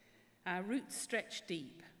 Our roots stretch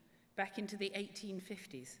deep, back into the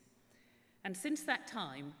 1850s. And since that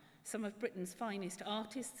time, some of Britain's finest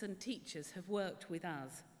artists and teachers have worked with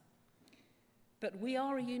us. But we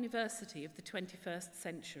are a university of the 21st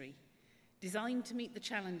century, designed to meet the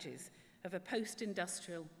challenges of a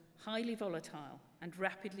post-industrial, highly volatile and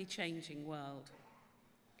rapidly changing world.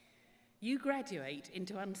 You graduate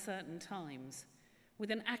into uncertain times, with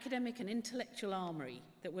an academic and intellectual armoury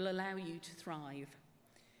that will allow you to thrive.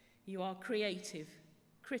 You are creative,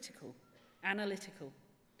 critical, analytical,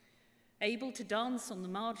 able to dance on the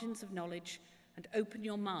margins of knowledge and open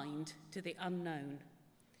your mind to the unknown.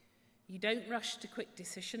 You don't rush to quick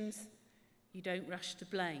decisions, you don't rush to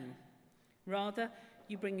blame. Rather,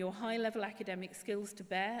 you bring your high-level academic skills to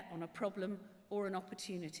bear on a problem or an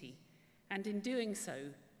opportunity, and in doing so,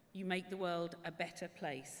 you make the world a better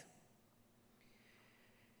place.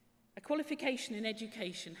 A qualification in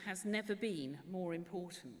education has never been more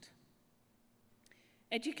important.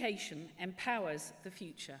 Education empowers the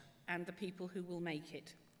future and the people who will make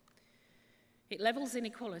it. It levels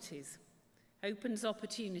inequalities, opens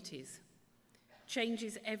opportunities,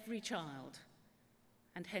 changes every child,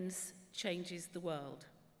 and hence changes the world.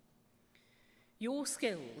 Your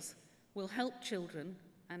skills will help children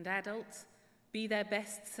and adults be their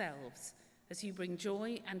best selves as you bring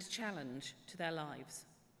joy and challenge to their lives.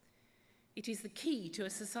 It is the key to a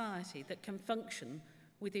society that can function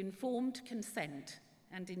with informed consent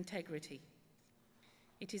and integrity.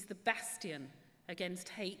 It is the bastion against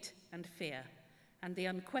hate and fear and the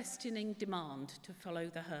unquestioning demand to follow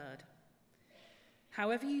the herd.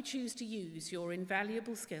 However you choose to use your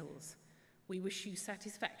invaluable skills, we wish you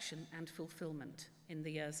satisfaction and fulfillment in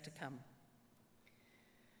the years to come.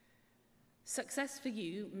 Success for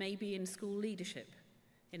you may be in school leadership,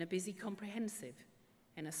 in a busy comprehensive,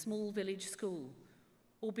 in a small village school,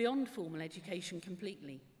 or beyond formal education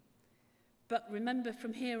completely. But remember,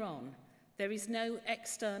 from here on, there is no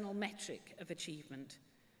external metric of achievement,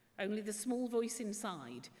 only the small voice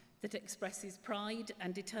inside that expresses pride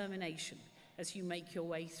and determination as you make your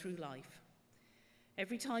way through life.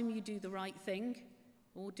 Every time you do the right thing,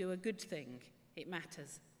 or do a good thing, it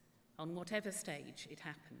matters, on whatever stage it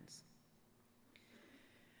happens.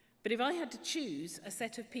 But if I had to choose a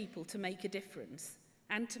set of people to make a difference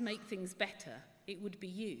and to make things better, it would be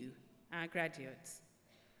you, our graduates.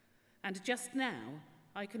 And just now,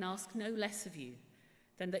 I can ask no less of you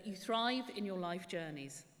than that you thrive in your life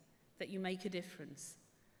journeys, that you make a difference,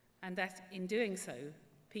 and that in doing so,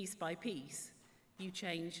 piece by piece, you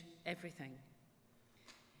change everything.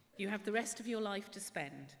 You have the rest of your life to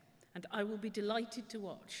spend, and I will be delighted to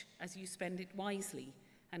watch as you spend it wisely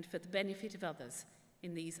and for the benefit of others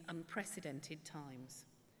in these unprecedented times.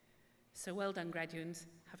 So well done, graduates.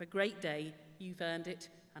 Have a great day. You've earned it,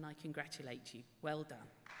 and I congratulate you. Well done.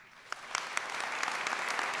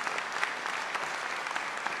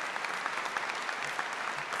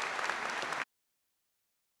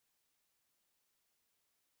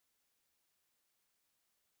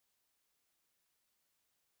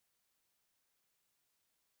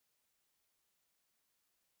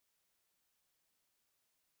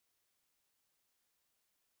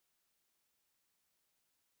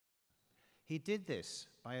 He did this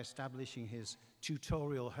by establishing his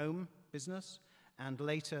tutorial home business and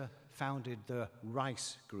later founded the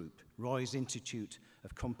RICE Group, Roy's Institute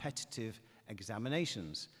of Competitive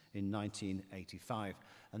Examinations, in 1985.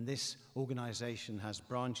 And this organization has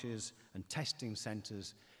branches and testing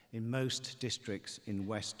centers in most districts in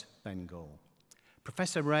West Bengal.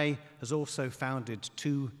 Professor Ray has also founded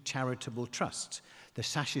two charitable trusts, the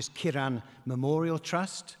Sashis Kiran Memorial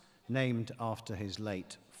Trust, named after his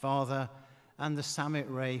late father, and the Samit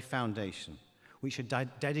Ray Foundation, which are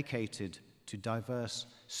dedicated to diverse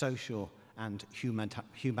social and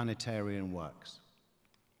humanitarian works.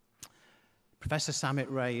 Professor Samit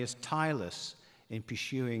Ray is tireless in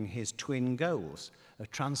pursuing his twin goals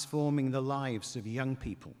of transforming the lives of young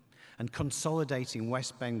people and consolidating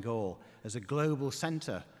West Bengal as a global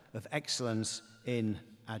center of excellence in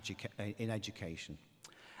education.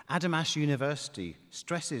 Adamash University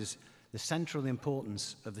stresses the central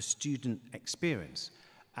importance of the student experience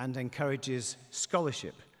and encourages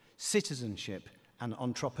scholarship, citizenship, and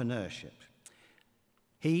entrepreneurship.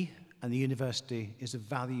 He and the university is a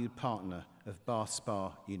valued partner of Bath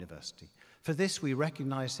Spa University. For this, we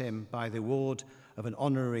recognize him by the award of an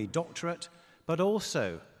honorary doctorate, but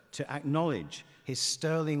also to acknowledge his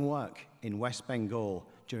sterling work in West Bengal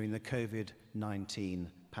during the COVID-19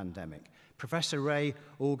 pandemic. Professor Ray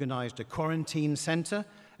organized a quarantine center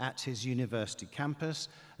at his university campus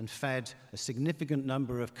and fed a significant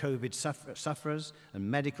number of COVID sufferers and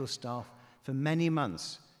medical staff for many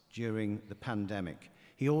months during the pandemic.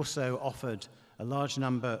 He also offered a large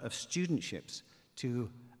number of studentships to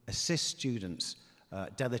assist students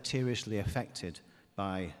deleteriously affected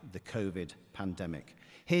by the COVID pandemic.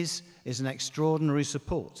 His is an extraordinary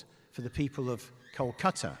support for the people of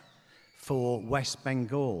Kolkata, for West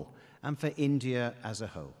Bengal, and for India as a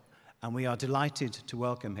whole. And we are delighted to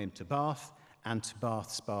welcome him to Bath and to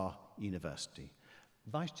Bath Spa University.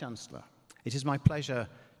 Vice-Chancellor, it is my pleasure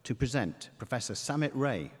to present Professor Samit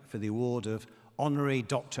Ray for the award of Honorary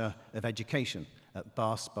Doctor of Education at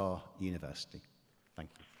Bath Spa University. Thank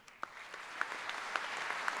you.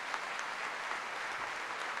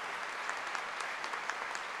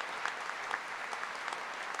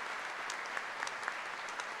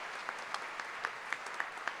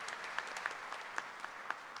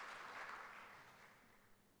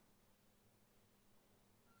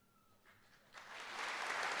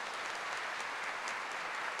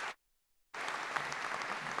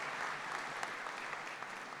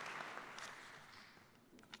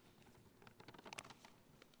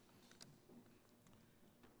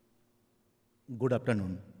 Good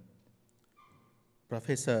afternoon.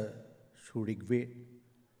 Professor Shurigve,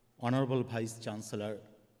 Honorable Vice Chancellor,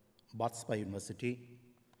 Bath Spa University,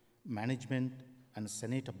 Management and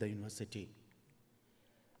Senate of the University,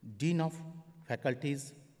 Dean of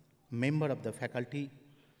Faculties, Member of the Faculty,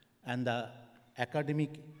 and the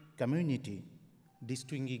academic community,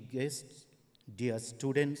 distinguished guests, dear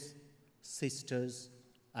students, sisters,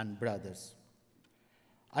 and brothers.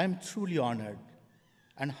 I am truly honored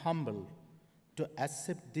and humbled to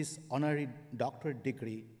accept this honorary doctorate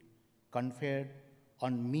degree conferred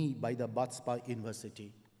on me by the Bath Spa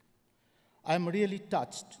University. I am really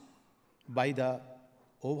touched by the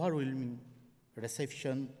overwhelming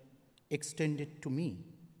reception extended to me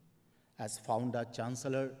as founder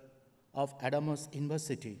chancellor of Adamash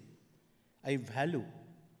University. I value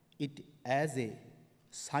it as a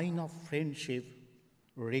sign of friendship,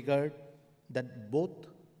 regard that both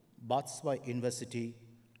Bath Spa University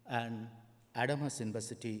and Adamash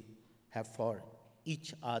University have for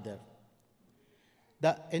each other.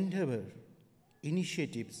 The endeavor,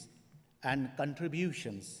 initiatives, and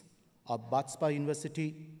contributions of Bath Spa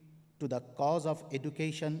University to the cause of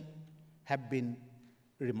education have been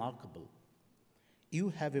remarkable. You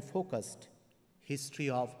have a focused history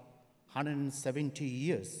of 170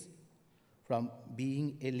 years. From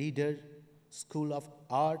being a leader, school of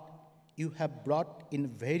art, you have brought in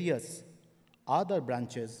various other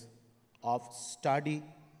branches of study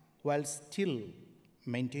while still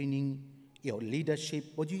maintaining your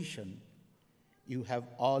leadership position. You have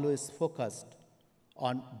always focused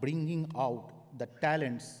on bringing out the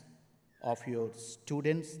talents of your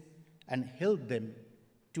students and help them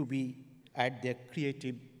to be at their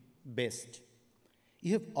creative best.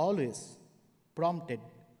 You have always prompted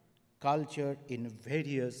culture in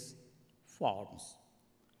various forms.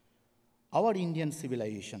 Our Indian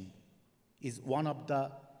civilization is one of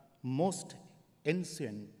the most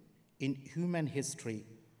ancient in human history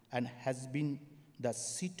and has been the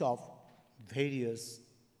seat of various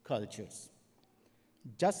cultures.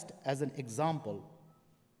 Just as an example,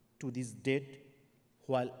 to this date,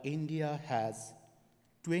 while India has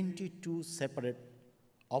 22 separate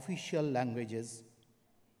official languages,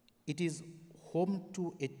 it is home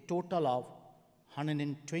to a total of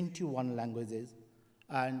 121 languages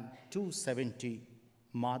and 270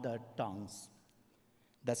 mother tongues.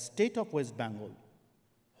 The state of West Bengal,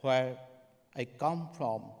 where I come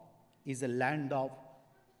from, is a land of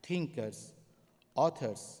thinkers,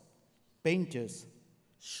 authors, painters,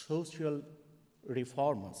 social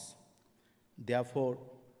reformers. Therefore,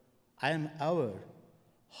 I am aware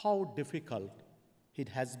how difficult it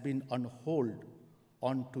has been on hold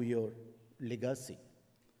onto your legacy.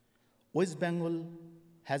 West Bengal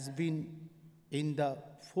has been in the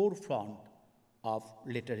forefront of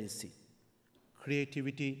literacy,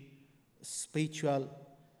 creativity, spiritual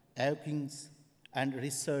awakenings, and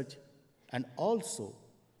research, and also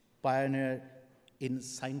pioneer in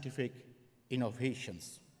scientific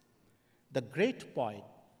innovations. The great poet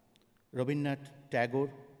Rabindranath Tagore,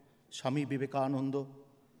 Swami Vivekananda,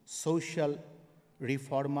 social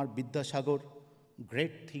reformer Vidyasagar,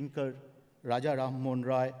 great thinker Raja Ram Mohan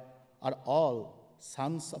Roy are all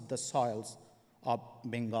sons of the soils of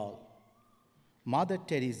Bengal. Mother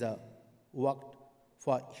Teresa worked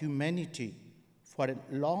for humanity for a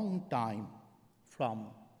long time from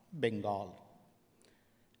Bengal.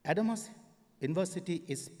 Adamas University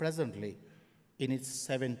is presently in its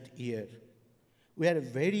 7th year. We are a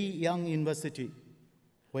very young university.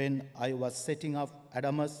 When I was setting up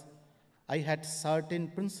Adamas, I had certain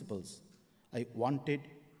principles I wanted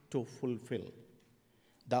to fulfill.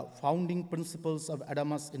 The founding principles of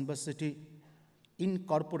Adamas University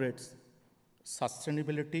incorporates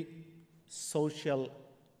sustainability, social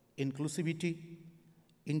inclusivity,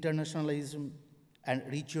 internationalism, and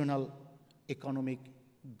regional economic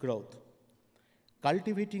growth.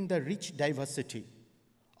 Cultivating the rich diversity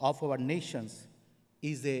of our nations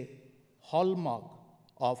is a hallmark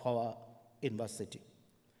of our university.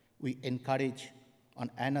 We encourage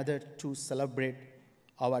one another to celebrate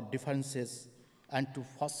our differences and to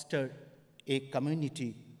foster a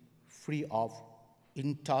community free of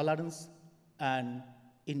intolerance and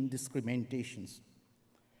indiscriminations.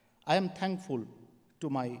 I am thankful to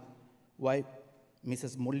my wife,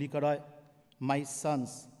 Mrs. Mollika Roy, my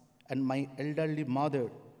sons, and my elderly mother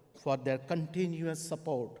for their continuous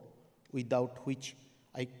support, without which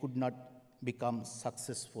I could not become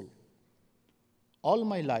successful. All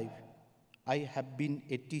my life, I have been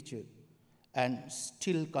a teacher and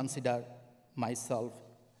still consider myself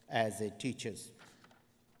as a teacher.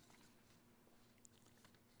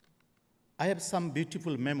 I have some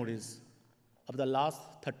beautiful memories of the last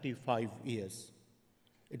 35 years.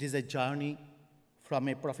 It is a journey from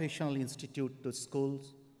a professional institute to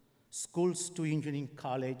schools, schools to engineering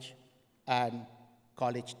college, and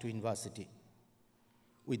college to university.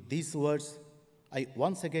 With these words, I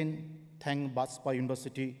once again thank Bajpayee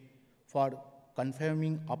University for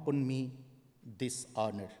conferring upon me this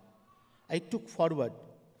honor. I look forward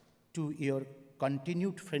to your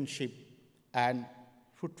continued friendship and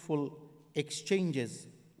fruitful exchanges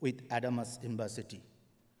with Adamas University.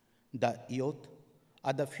 The youth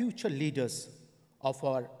are the future leaders of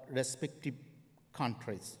our respective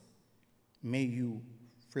countries. May you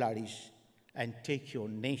flourish and take your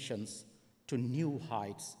nations to new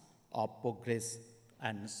heights of progress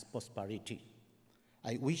and prosperity.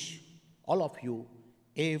 I wish all of you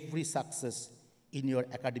every success in your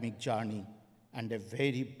academic journey and a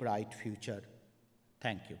very bright future.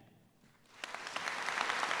 Thank you.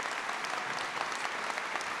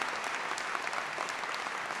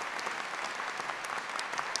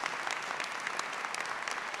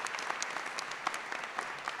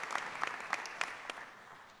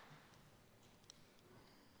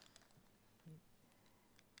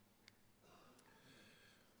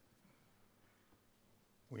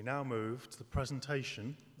 We now move to the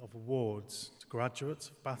presentation of awards to graduates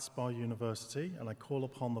of Bath Spa University, and I call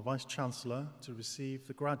upon the Vice-Chancellor to receive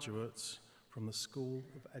the graduates from the School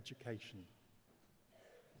of Education.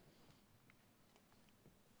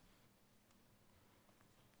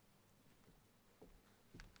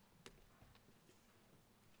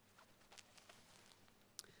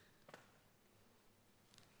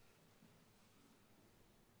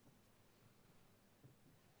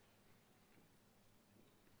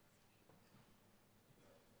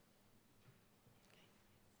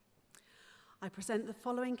 I present the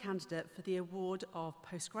following candidate for the award of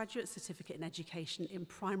Postgraduate Certificate in Education in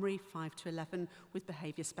Primary 5 to 11 with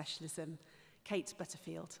Behaviour Specialism, Kate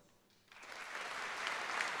Butterfield.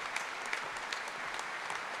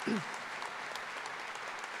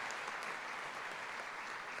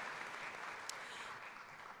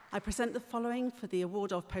 I present the following for the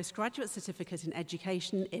award of Postgraduate Certificate in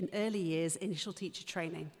Education in Early Years Initial Teacher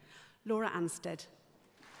Training, Laura Anstead.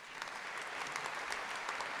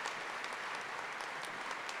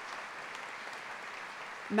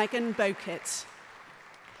 Megan Bokett.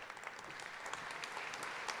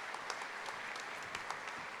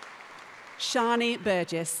 Shani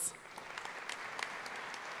Burgess.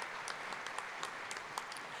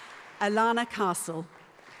 Alana Castle.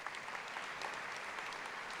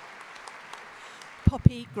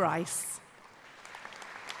 Poppy Grice.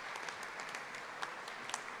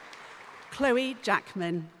 Chloe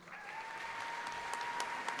Jackman.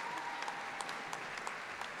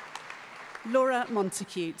 Laura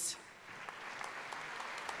Montacute.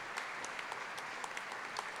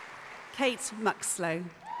 Kate Muxlow.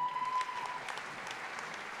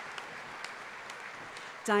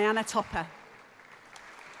 Diana Topper.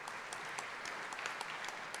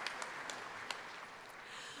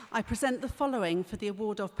 I present the following for the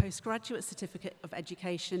award of Postgraduate Certificate of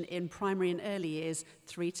Education in Primary and Early Years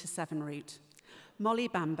 3 to 7 route. Molly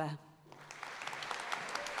Bamber.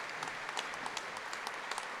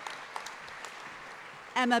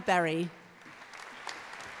 Emma Berry.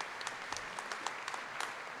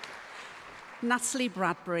 Natalie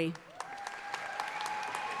Bradbury.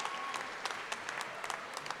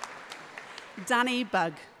 Danny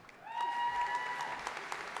Bugg.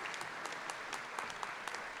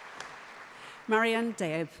 Marianne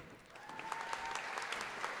Deab.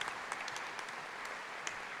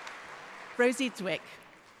 Rosie Dwick.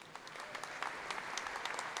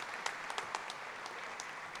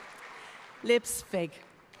 Libs Fig.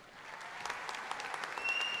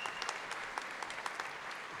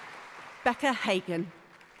 Becca Hagan.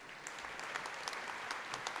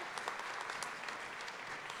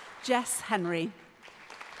 Jess Henry.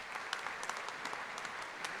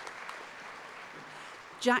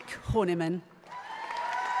 Jack Horniman.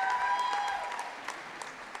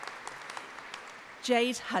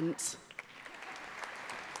 Jade Hunt.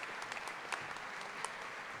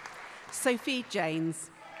 Sophie Janes.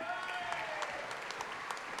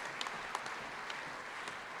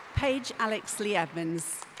 Paige Alex Lee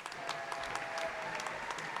Evans.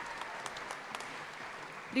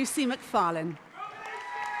 Lucy McFarlane.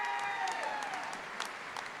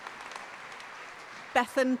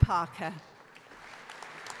 Bethan Parker.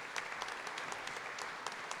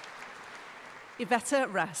 Yvetta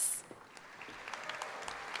Russ.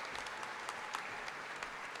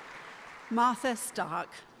 Martha Stark.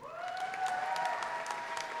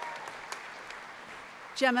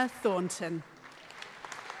 Gemma Thornton.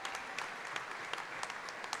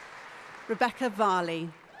 Rebecca Varley.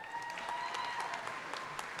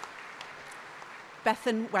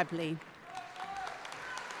 Bethan Webley.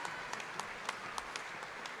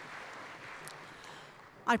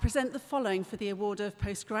 I present the following for the award of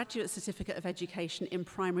Postgraduate Certificate of Education in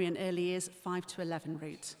Primary and Early Years 5 to 11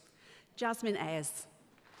 route. Jasmine Ayers.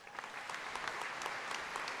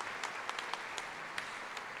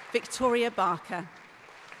 Victoria Barker.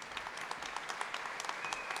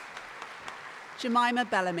 Jemima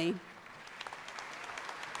Bellamy.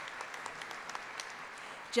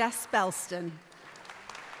 Jess Belston.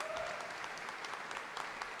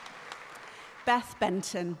 Beth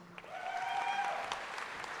Benton.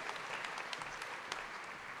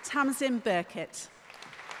 Tamsin Burkett.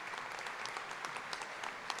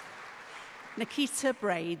 Nikita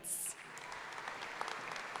Braids.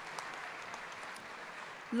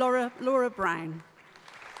 Laura Brown.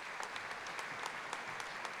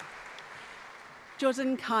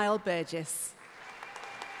 Jordan Kyle Burgess.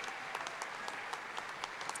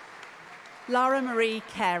 Lara Marie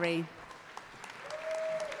Carey.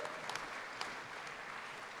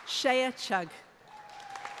 Shea Chugg.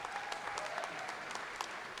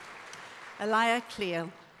 Elia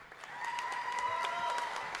Cleo.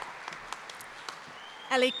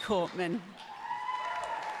 Ellie Cortman.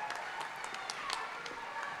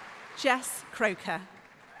 Jess Croker.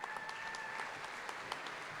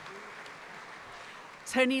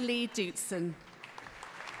 Tony Lee Dootson.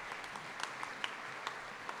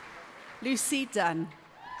 Lucy Dunn.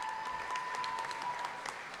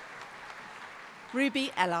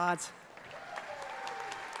 Ruby Ellard.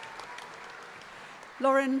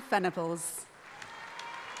 Lauren Venables.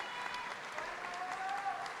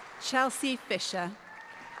 Chelsea Fisher.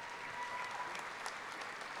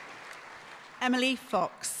 Emily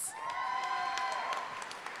Fox.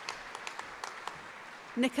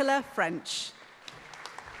 Nicola French.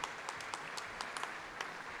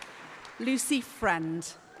 Lucy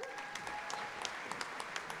Friend.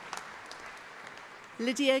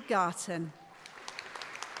 Lydia Garton.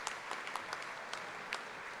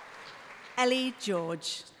 Ellie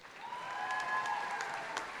George.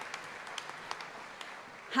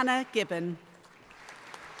 Hannah Gibbon.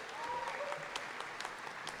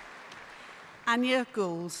 Anya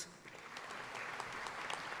Gould.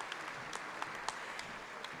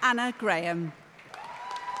 Anna Graham.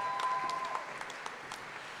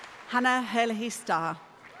 Hannah Hurley-Starr.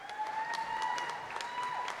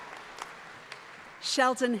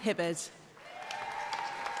 Sheldon Hibbard.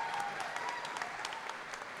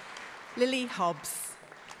 Lily Hobbs.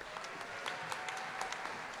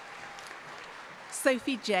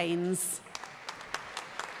 Sophie Janes.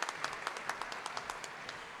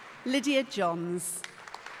 Lydia Johns.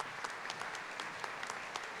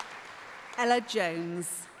 Ella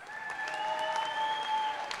Jones.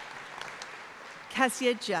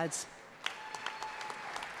 Kezia Judd.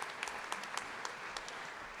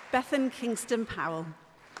 Bethan Kingston Powell.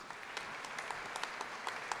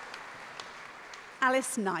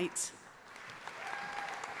 Alice Knight.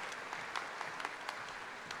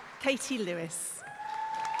 Katie Lewis.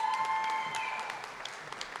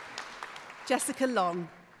 Jessica Long.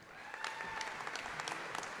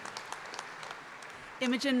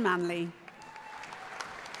 Imogen Manley.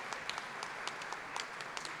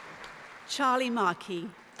 Charlie Markey.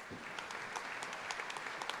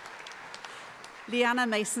 Leanna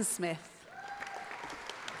Mason-Smith.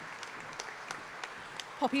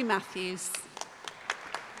 Poppy Matthews.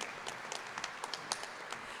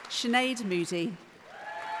 Sinead Moody.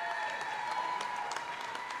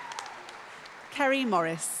 Kerry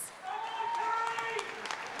Morris.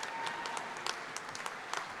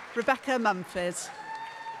 Rebecca Mumford.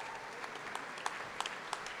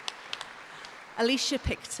 Alicia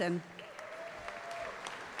Picton.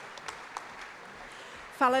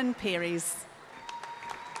 Fallon Pearies.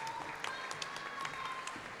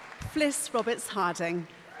 Fliss Roberts Harding.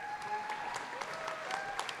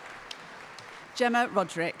 Gemma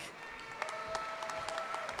Roderick.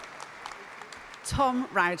 Tom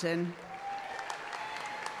Rowden.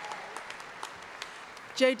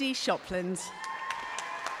 Jodie Shopland.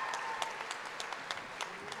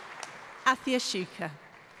 Athia Shuka.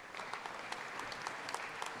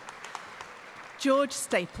 George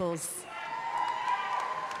Staples.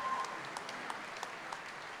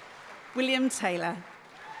 William Taylor.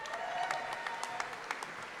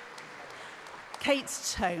 Kate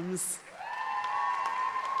Tomes.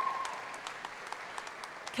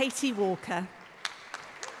 Katie Walker.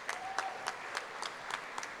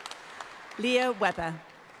 Leah Webber.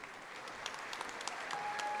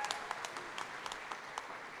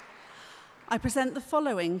 I present the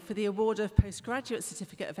following for the award of Postgraduate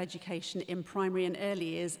Certificate of Education in Primary and Early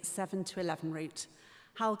Years 7 to 11 route.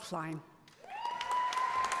 Hal Klein.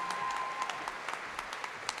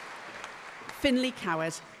 Finley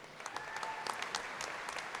Coward.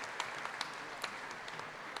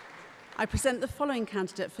 I present the following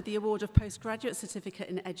candidate for the award of Postgraduate Certificate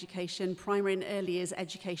in Education, Primary and Early Years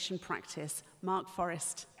Education Practice, Mark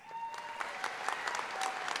Forrest.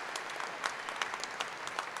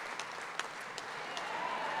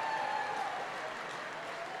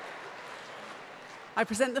 I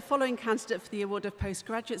present the following candidate for the award of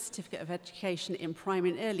Postgraduate Certificate of Education in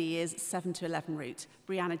Primary and Early Years 7 to 11 route,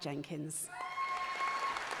 Brianna Jenkins.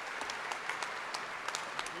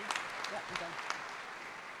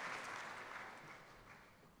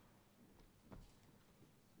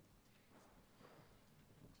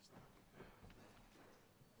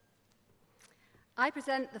 I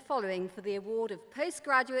present the following for the award of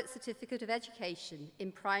Postgraduate Certificate of Education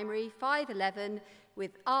in Primary 511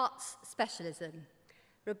 with Arts Specialism.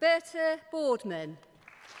 Roberta Boardman.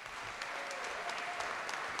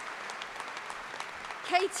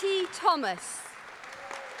 Katie Thomas.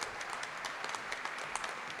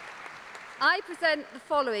 I present the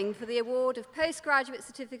following for the award of Postgraduate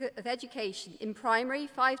Certificate of Education in Primary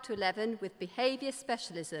 5 to 11 with Behaviour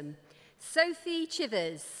Specialism. Sophie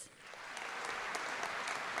Chivers.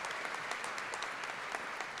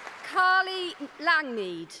 Carly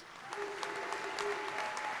Langmead.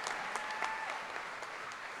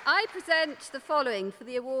 I present the following for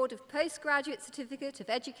the award of Postgraduate Certificate of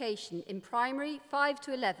Education in Primary 5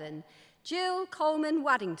 to 11. Jill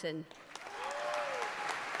Coleman-Waddington.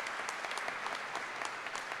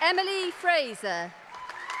 Emily Fraser.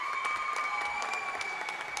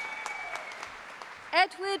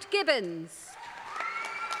 Edward Gibbons.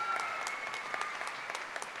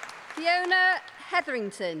 Fiona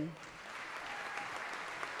Hetherington.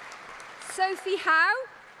 Sophie Howe.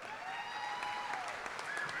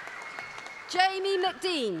 Jamie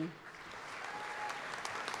McDean.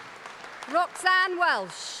 Roxanne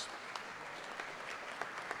Welsh.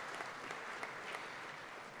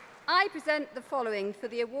 I present the following for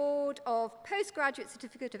the award of Postgraduate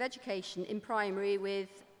Certificate of Education in Primary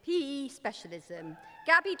with PE Specialism.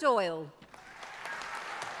 Gabby Doyle.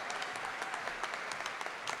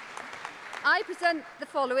 I present the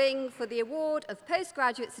following for the award of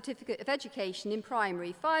Postgraduate Certificate of Education in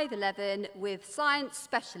Primary 511 with Science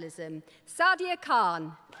Specialism. Sadia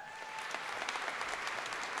Khan.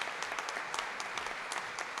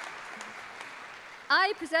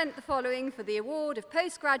 I present the following for the award of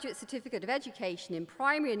Postgraduate Certificate of Education in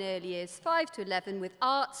Primary and Early Years 5 to 11 with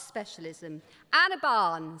Arts Specialism. Anna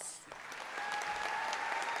Barnes.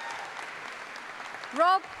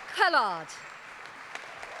 Rob Collard.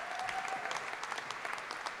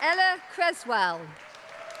 Ella Creswell.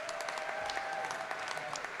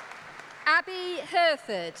 Abby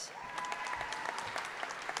Herford.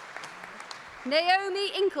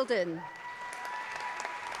 Naomi Inkledon.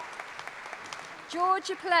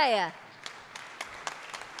 Georgia Player.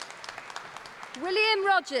 William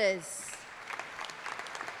Rogers.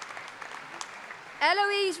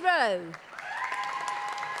 Eloise Rowe.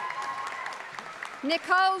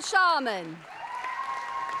 Nicole Sharman.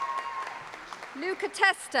 Luca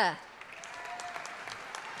Testa.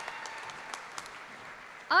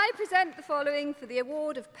 I present the following for the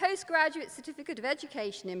award of Postgraduate Certificate of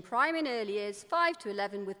Education in Primary and Early Years 5 to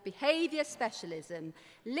 11 with Behaviour Specialism.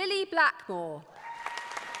 Lily Blackmore.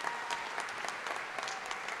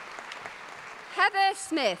 Heather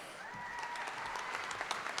Smith.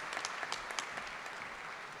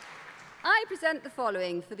 I present the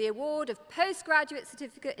following for the award of Postgraduate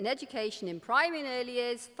Certificate in Education in Primary and Early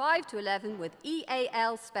Years 5 to 11 with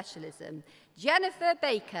EAL Specialism. Jennifer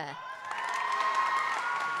Baker.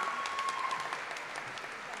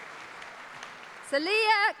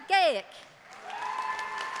 Salia Gaik.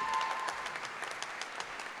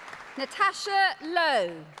 Natasha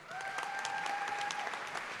Lowe.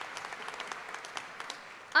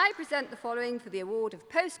 I present the following for the award of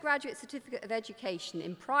Postgraduate Certificate of Education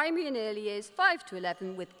in Primary and Early Years 5 to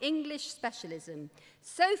 11 with English Specialism.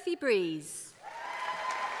 Sophie Breeze.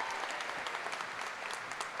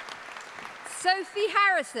 Sophie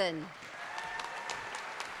Harrison.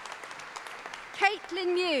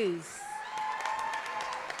 Caitlin Muse.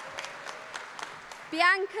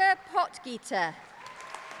 Bianca Potgieter.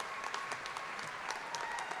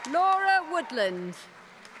 Laura Woodland.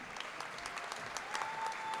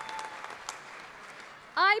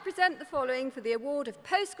 I present the following for the award of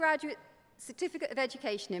Postgraduate Certificate of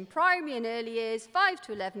Education in Primary and Early Years 5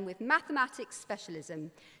 to 11 with Mathematics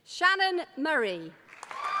Specialism. Shannon Murray.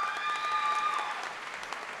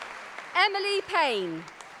 Emily Payne.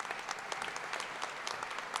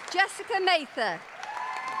 Jessica Mather.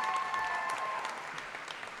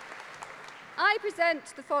 I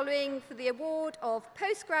present the following for the award of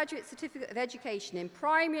Postgraduate Certificate of Education in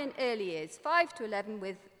Primary and Early Years 5 to 11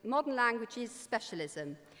 with Modern Languages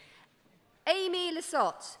Specialism. Amy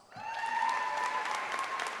Lesotte.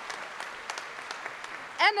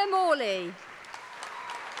 Emma Morley.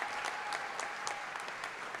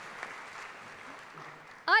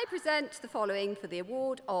 I present the following for the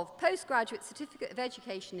award of Postgraduate Certificate of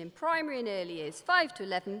Education in Primary and Early Years 5 to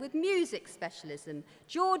 11 with Music Specialism.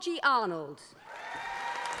 Georgie Arnold.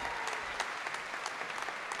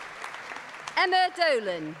 Emma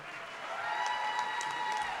Dolan.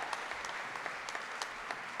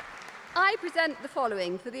 I present the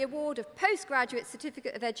following for the award of Postgraduate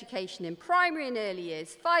Certificate of Education in Primary and Early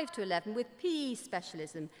Years 5 to 11 with PE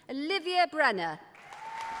Specialism. Olivia Brenner.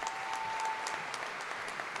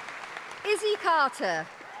 Izzy Carter.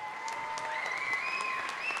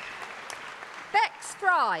 Bex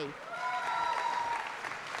Fry.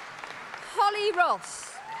 Holly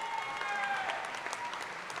Ross.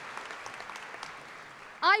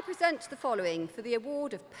 I present the following for the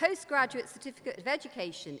award of Postgraduate Certificate of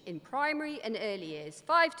Education in Primary and Early Years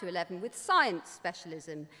 5 to 11 with Science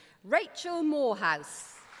Specialism. Rachel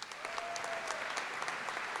Morehouse.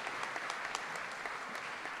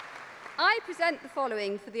 I present the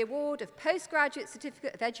following for the award of Postgraduate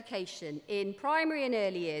Certificate of Education in Primary and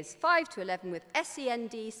Early Years 5 to 11 with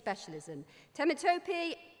SEND Specialism.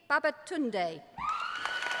 Temitope Babatunde.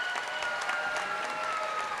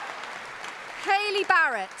 Hayley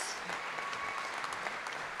Barrett.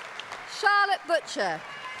 Charlotte Butcher.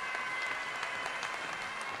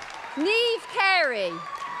 Neve Carey.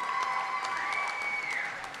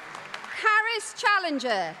 Harris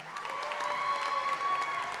Challenger.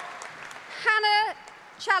 Hannah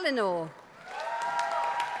Challinor.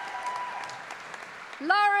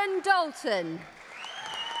 Lauren Dalton.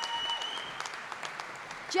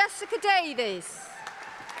 Jessica Davis.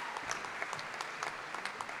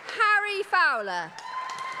 Harry Fowler.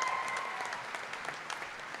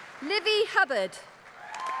 Livy Hubbard.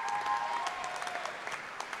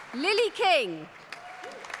 Lily King.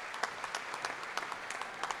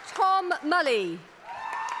 Tom Mulley.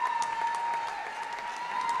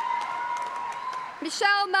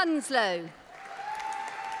 Michelle Munslow.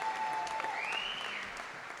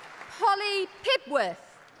 Polly Pibworth.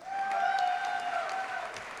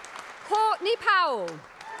 Courtney Powell.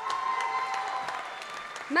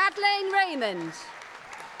 Madeleine Raymond.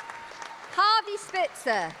 Harvey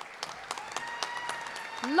Spitzer.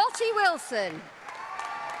 Lottie Wilson.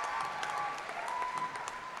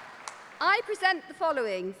 I present the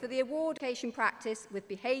following for the award education practice with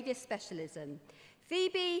behaviour specialism.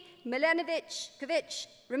 Phoebe Milenovic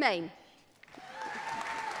Remain.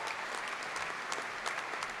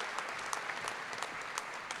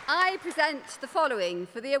 I present the following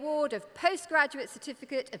for the award of Postgraduate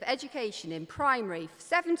Certificate of Education in Primary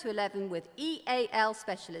 7 to 11 with EAL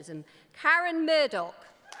Specialism. Karen Murdoch.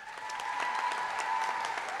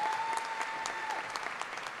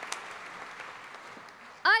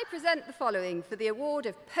 I present the following for the award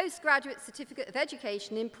of Postgraduate Certificate of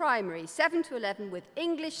Education in Primary 7 to 11 with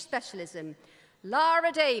English Specialism.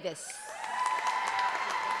 Lara Davis.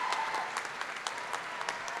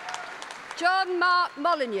 John Mark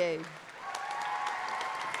Molyneux.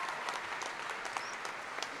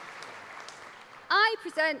 I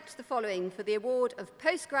present the following for the award of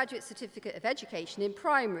Postgraduate Certificate of Education in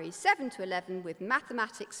Primary 7 to 11 with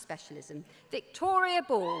Mathematics Specialism. Victoria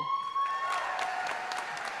Ball.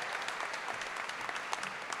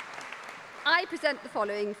 I present the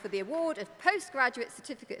following for the award of Postgraduate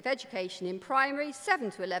Certificate of Education in Primary 7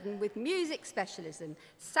 to 11 with Music Specialism.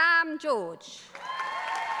 Sam George.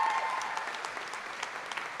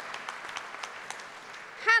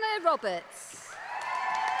 Hannah Roberts.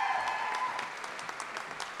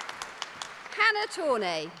 Hannah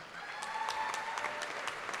Tornay.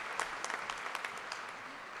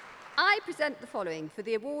 I present the following for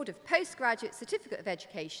the award of Postgraduate Certificate of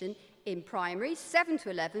Education in Primary 7 to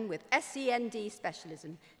 11 with SEND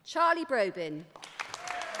Specialism. Charlie Brobin.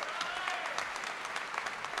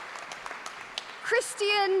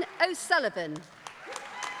 Christian O'Sullivan.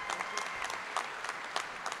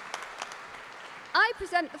 I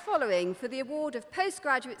present the following for the award of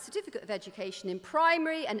Postgraduate Certificate of Education in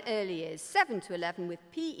Primary and Early Years 7 to 11 with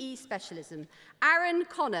PE Specialism. Aaron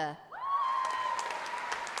Connor.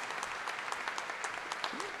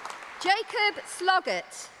 Jacob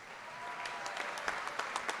Sloggett.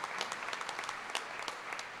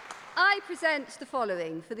 I present the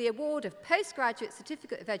following for the award of Postgraduate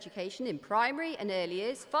Certificate of Education in Primary and Early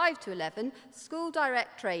Years 5 to 11 School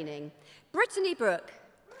Direct Training. Brittany Brooke.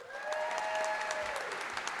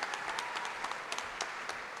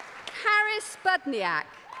 Karis Budniak.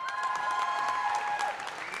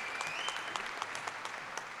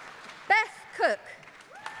 Beth Cook.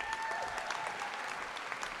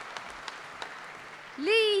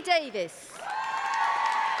 Lee Davis.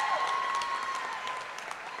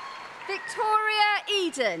 Victoria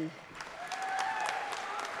Eden.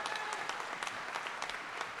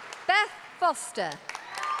 Beth Foster.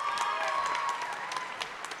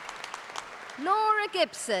 Laura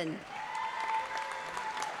Gibson.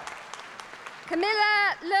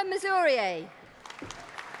 Camilla Le Mesurier.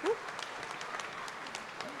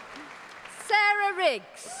 Sarah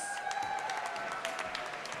Riggs.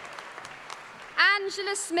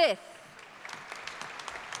 Angela Smith.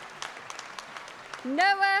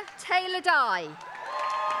 Noah Taylor-Dye.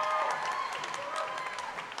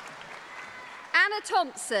 Anna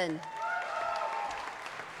Thompson.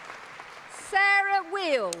 Sarah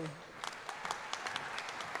Wheel.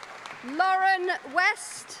 Lauren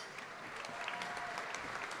West.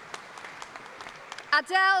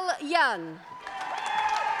 Adele Young.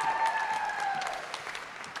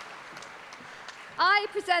 I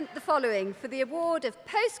present the following for the award of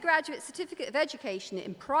Postgraduate Certificate of Education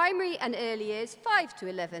in Primary and Early Years 5 to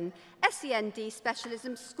 11 SEND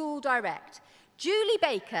Specialism School Direct. Julie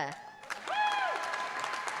Baker.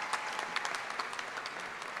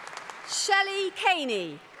 Shelley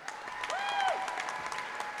Caney.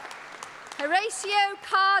 Horatio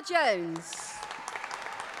Carr-Jones.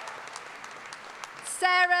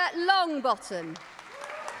 Sarah Longbottom.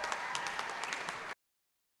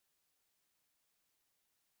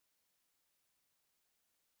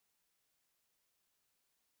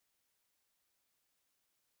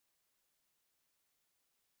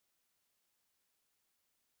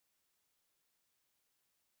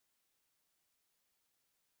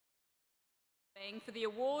 For the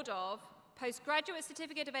award of Postgraduate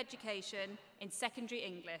Certificate of Education in Secondary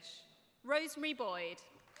English. Rosemary Boyd.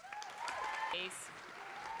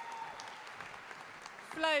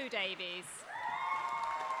 Flo Davies.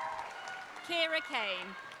 Kira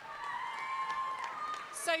Kane.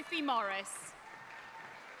 Sophie Morris.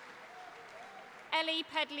 Ellie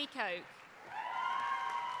Pedley-Coke.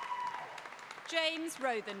 James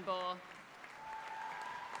Rothenbaugh.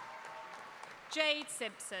 Jade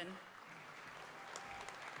Simpson.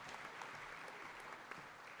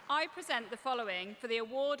 I present the following for the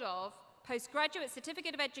award of Postgraduate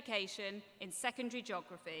Certificate of Education in Secondary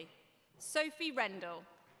Geography. Sophie Rendell.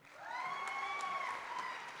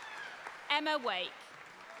 Emma Wake.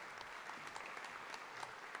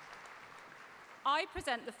 I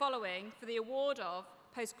present the following for the award of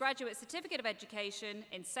Postgraduate Certificate of Education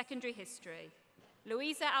in Secondary History.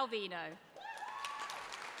 Louisa Alvino.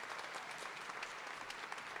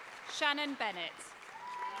 Shannon Bennett.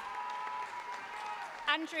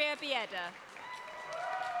 Andrea Bieda.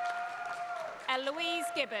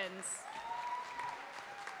 Eloise Gibbons.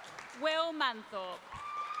 Will Manthorpe.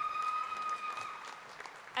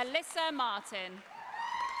 Alyssa Martin.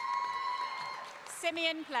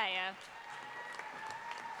 Simeon Player.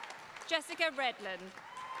 Jessica Redland.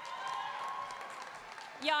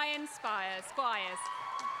 Yayan Squires.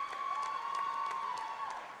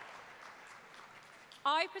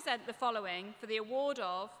 I present the following for the award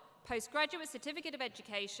of Postgraduate Certificate of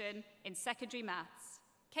Education in Secondary Maths.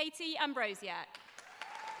 Katie Ambrosiak.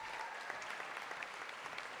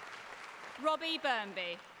 Robbie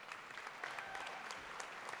Burnby.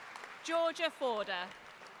 Georgia Forder.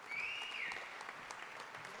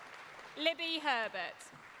 Libby Herbert.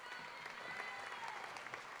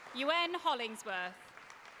 Yuen Hollingsworth.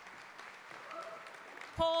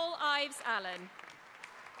 Paul Ives Allen.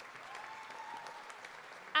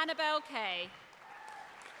 Annabelle Kay.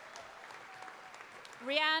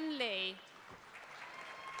 Rianne Lee.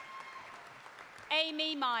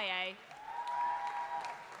 Amy Maye.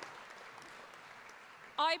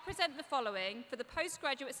 I present the following for the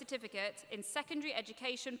Postgraduate Certificate in Secondary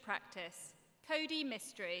Education Practice. Cody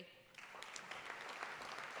Mystery.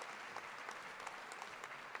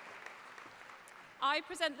 I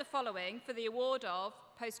present the following for the award of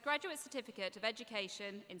Postgraduate Certificate of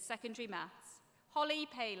Education in Secondary Maths. Holly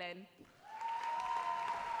Palin.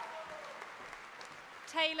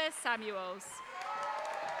 Taylor Samuels.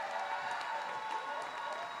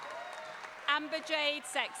 Amber Jade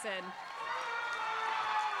Sexton.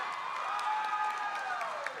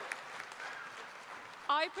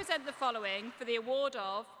 I present the following for the award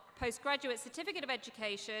of Postgraduate Certificate of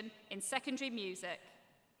Education in Secondary Music.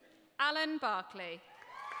 Alan Barclay.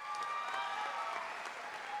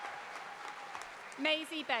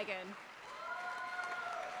 Maisie Beggan.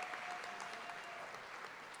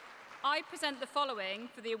 I present the following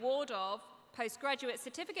for the award of Postgraduate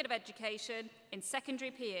Certificate of Education in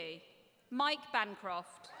Secondary PE. Mike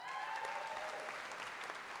Bancroft.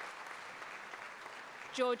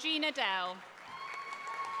 Georgina Dell.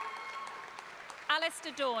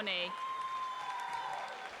 Alistair Dorney.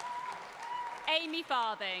 Amy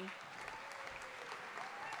Farthing.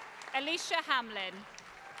 Alicia Hamlin.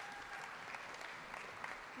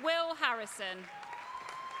 Will Harrison.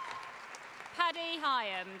 Paddy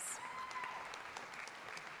Hyams.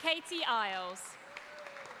 Katie Isles.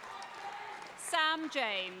 Sam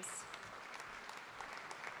James.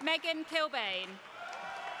 Megan Kilbane.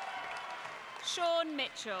 Sean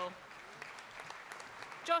Mitchell.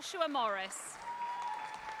 Joshua Morris.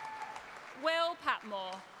 Will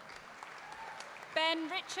Patmore. Ben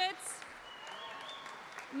Richards.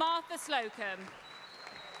 Martha Slocum.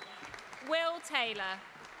 Will Taylor.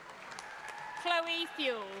 Chloe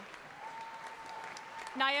Fuel.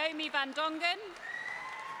 Naomi Van Dongen.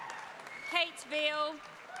 Kate Veal.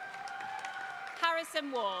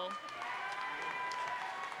 Harrison Wall.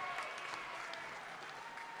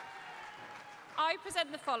 I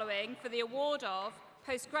present the following for the award of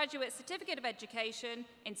Postgraduate Certificate of Education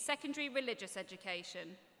in Secondary Religious Education.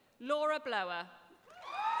 Laura Blower.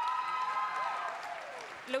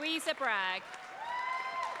 Louisa Bragg.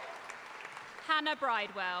 Hannah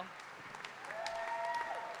Bridewell.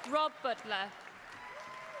 Rob Butler.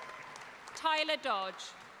 Tyler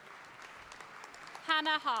Dodge.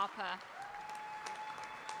 Hannah Harper.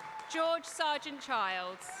 George Sargent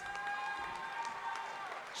Childs.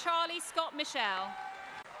 Charlie Scott Michelle.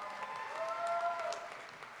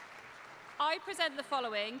 I present the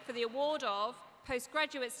following for the award of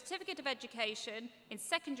Postgraduate Certificate of Education in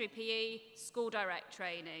Secondary PE School Direct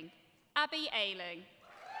Training. Abby Ayling.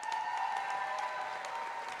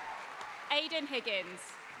 Aidan Higgins.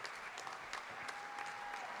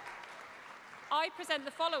 I present the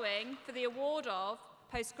following for the award of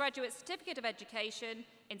Postgraduate Certificate of Education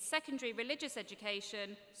in Secondary Religious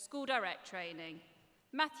Education School Direct Training.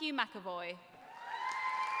 Matthew McAvoy.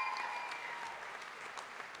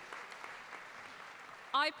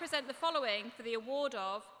 I present the following for the award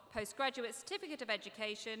of Postgraduate Certificate of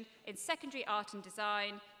Education in Secondary Art and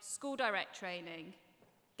Design, School Direct Training.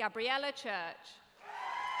 Gabriella Church.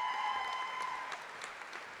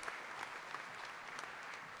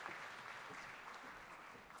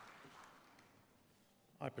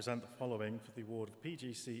 I present the following for the award of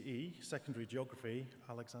PGCE, Secondary Geography,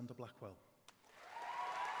 Alexander Blackwell.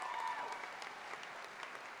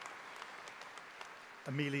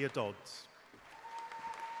 Amelia Dodds.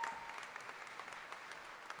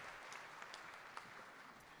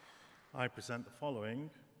 I present the following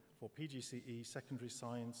for PGCE Secondary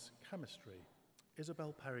Science Chemistry,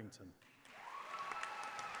 Isabel Perrington.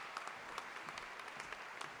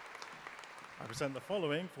 I present the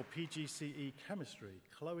following for PGCE Chemistry,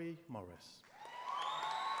 Chloe Morris.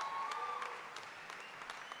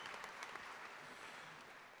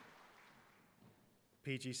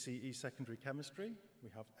 PGCE Secondary Chemistry, we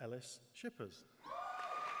have Ellis Shippers.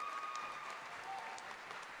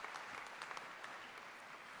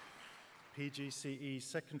 PGCE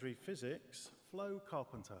Secondary Physics, Flo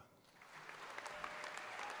Carpenter.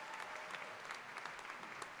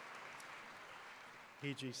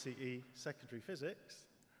 PGCE Secondary Physics,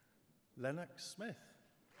 Lennox Smith.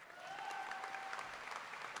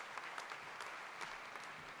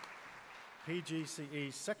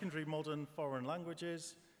 PGCE Secondary Modern Foreign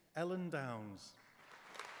Languages, Ellen Downs.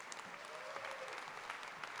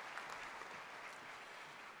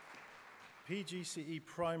 PGCE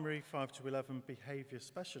Primary 5 to 11 Behaviour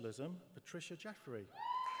Specialism, Patricia Jeffrey.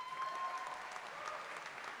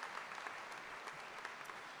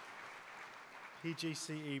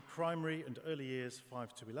 PGCE Primary and Early Years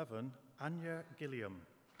 5 to 11, Anya Gilliam.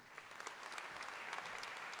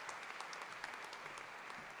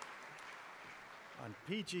 And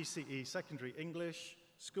PGCE Secondary English,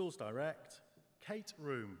 Schools Direct, Kate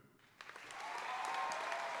Room.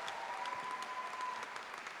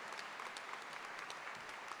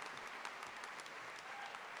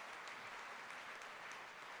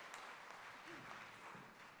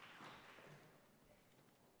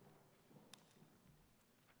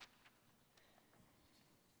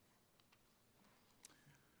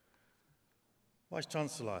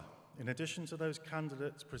 Vice-Chancellor, in addition to those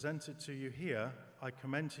candidates presented to you here, I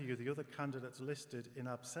commend to you the other candidates listed in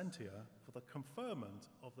absentia for the conferment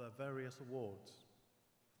of their various awards.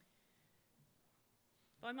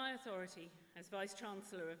 By my authority as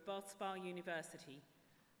Vice-Chancellor of Bath Spa University,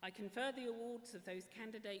 I confer the awards of those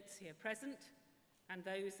candidates here present and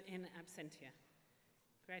those in absentia.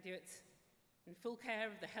 Graduates, in full care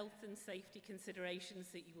of the health and safety considerations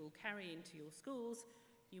that you will carry into your schools,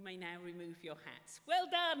 you may now remove your hats. Well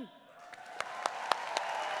done!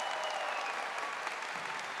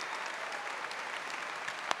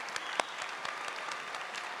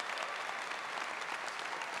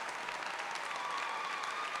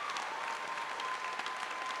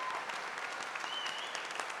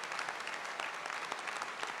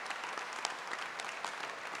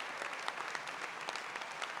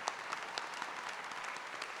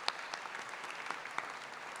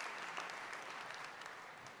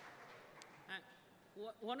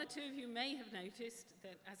 One or two of you may have noticed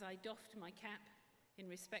that as I doffed my cap in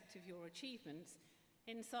respect of your achievements,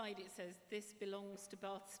 inside it says, "This belongs to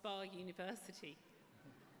Bath Spa University."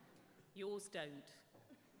 Yours don't.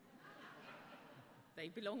 They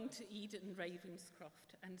belong to Eden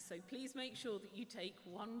Ravenscroft, and so please make sure that you take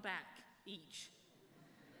one back each,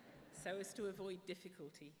 so as to avoid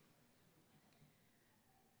difficulty.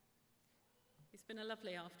 It's been a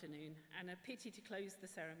lovely afternoon and a pity to close the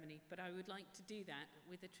ceremony, but I would like to do that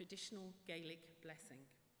with a traditional Gaelic blessing.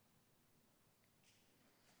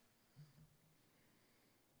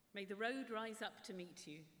 May the road rise up to meet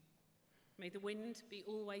you. May the wind be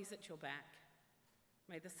always at your back.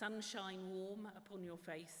 May the sun shine warm upon your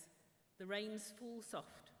face, the rains fall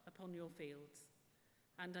soft upon your fields.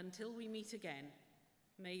 And until we meet again,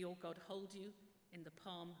 may your God hold you in the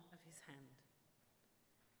palm of his hand.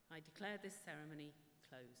 I declare this ceremony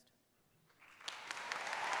closed.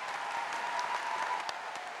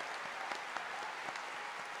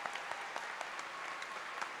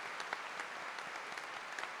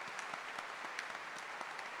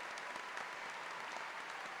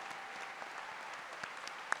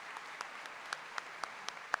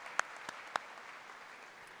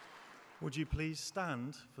 Would you please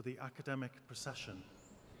stand for the academic procession?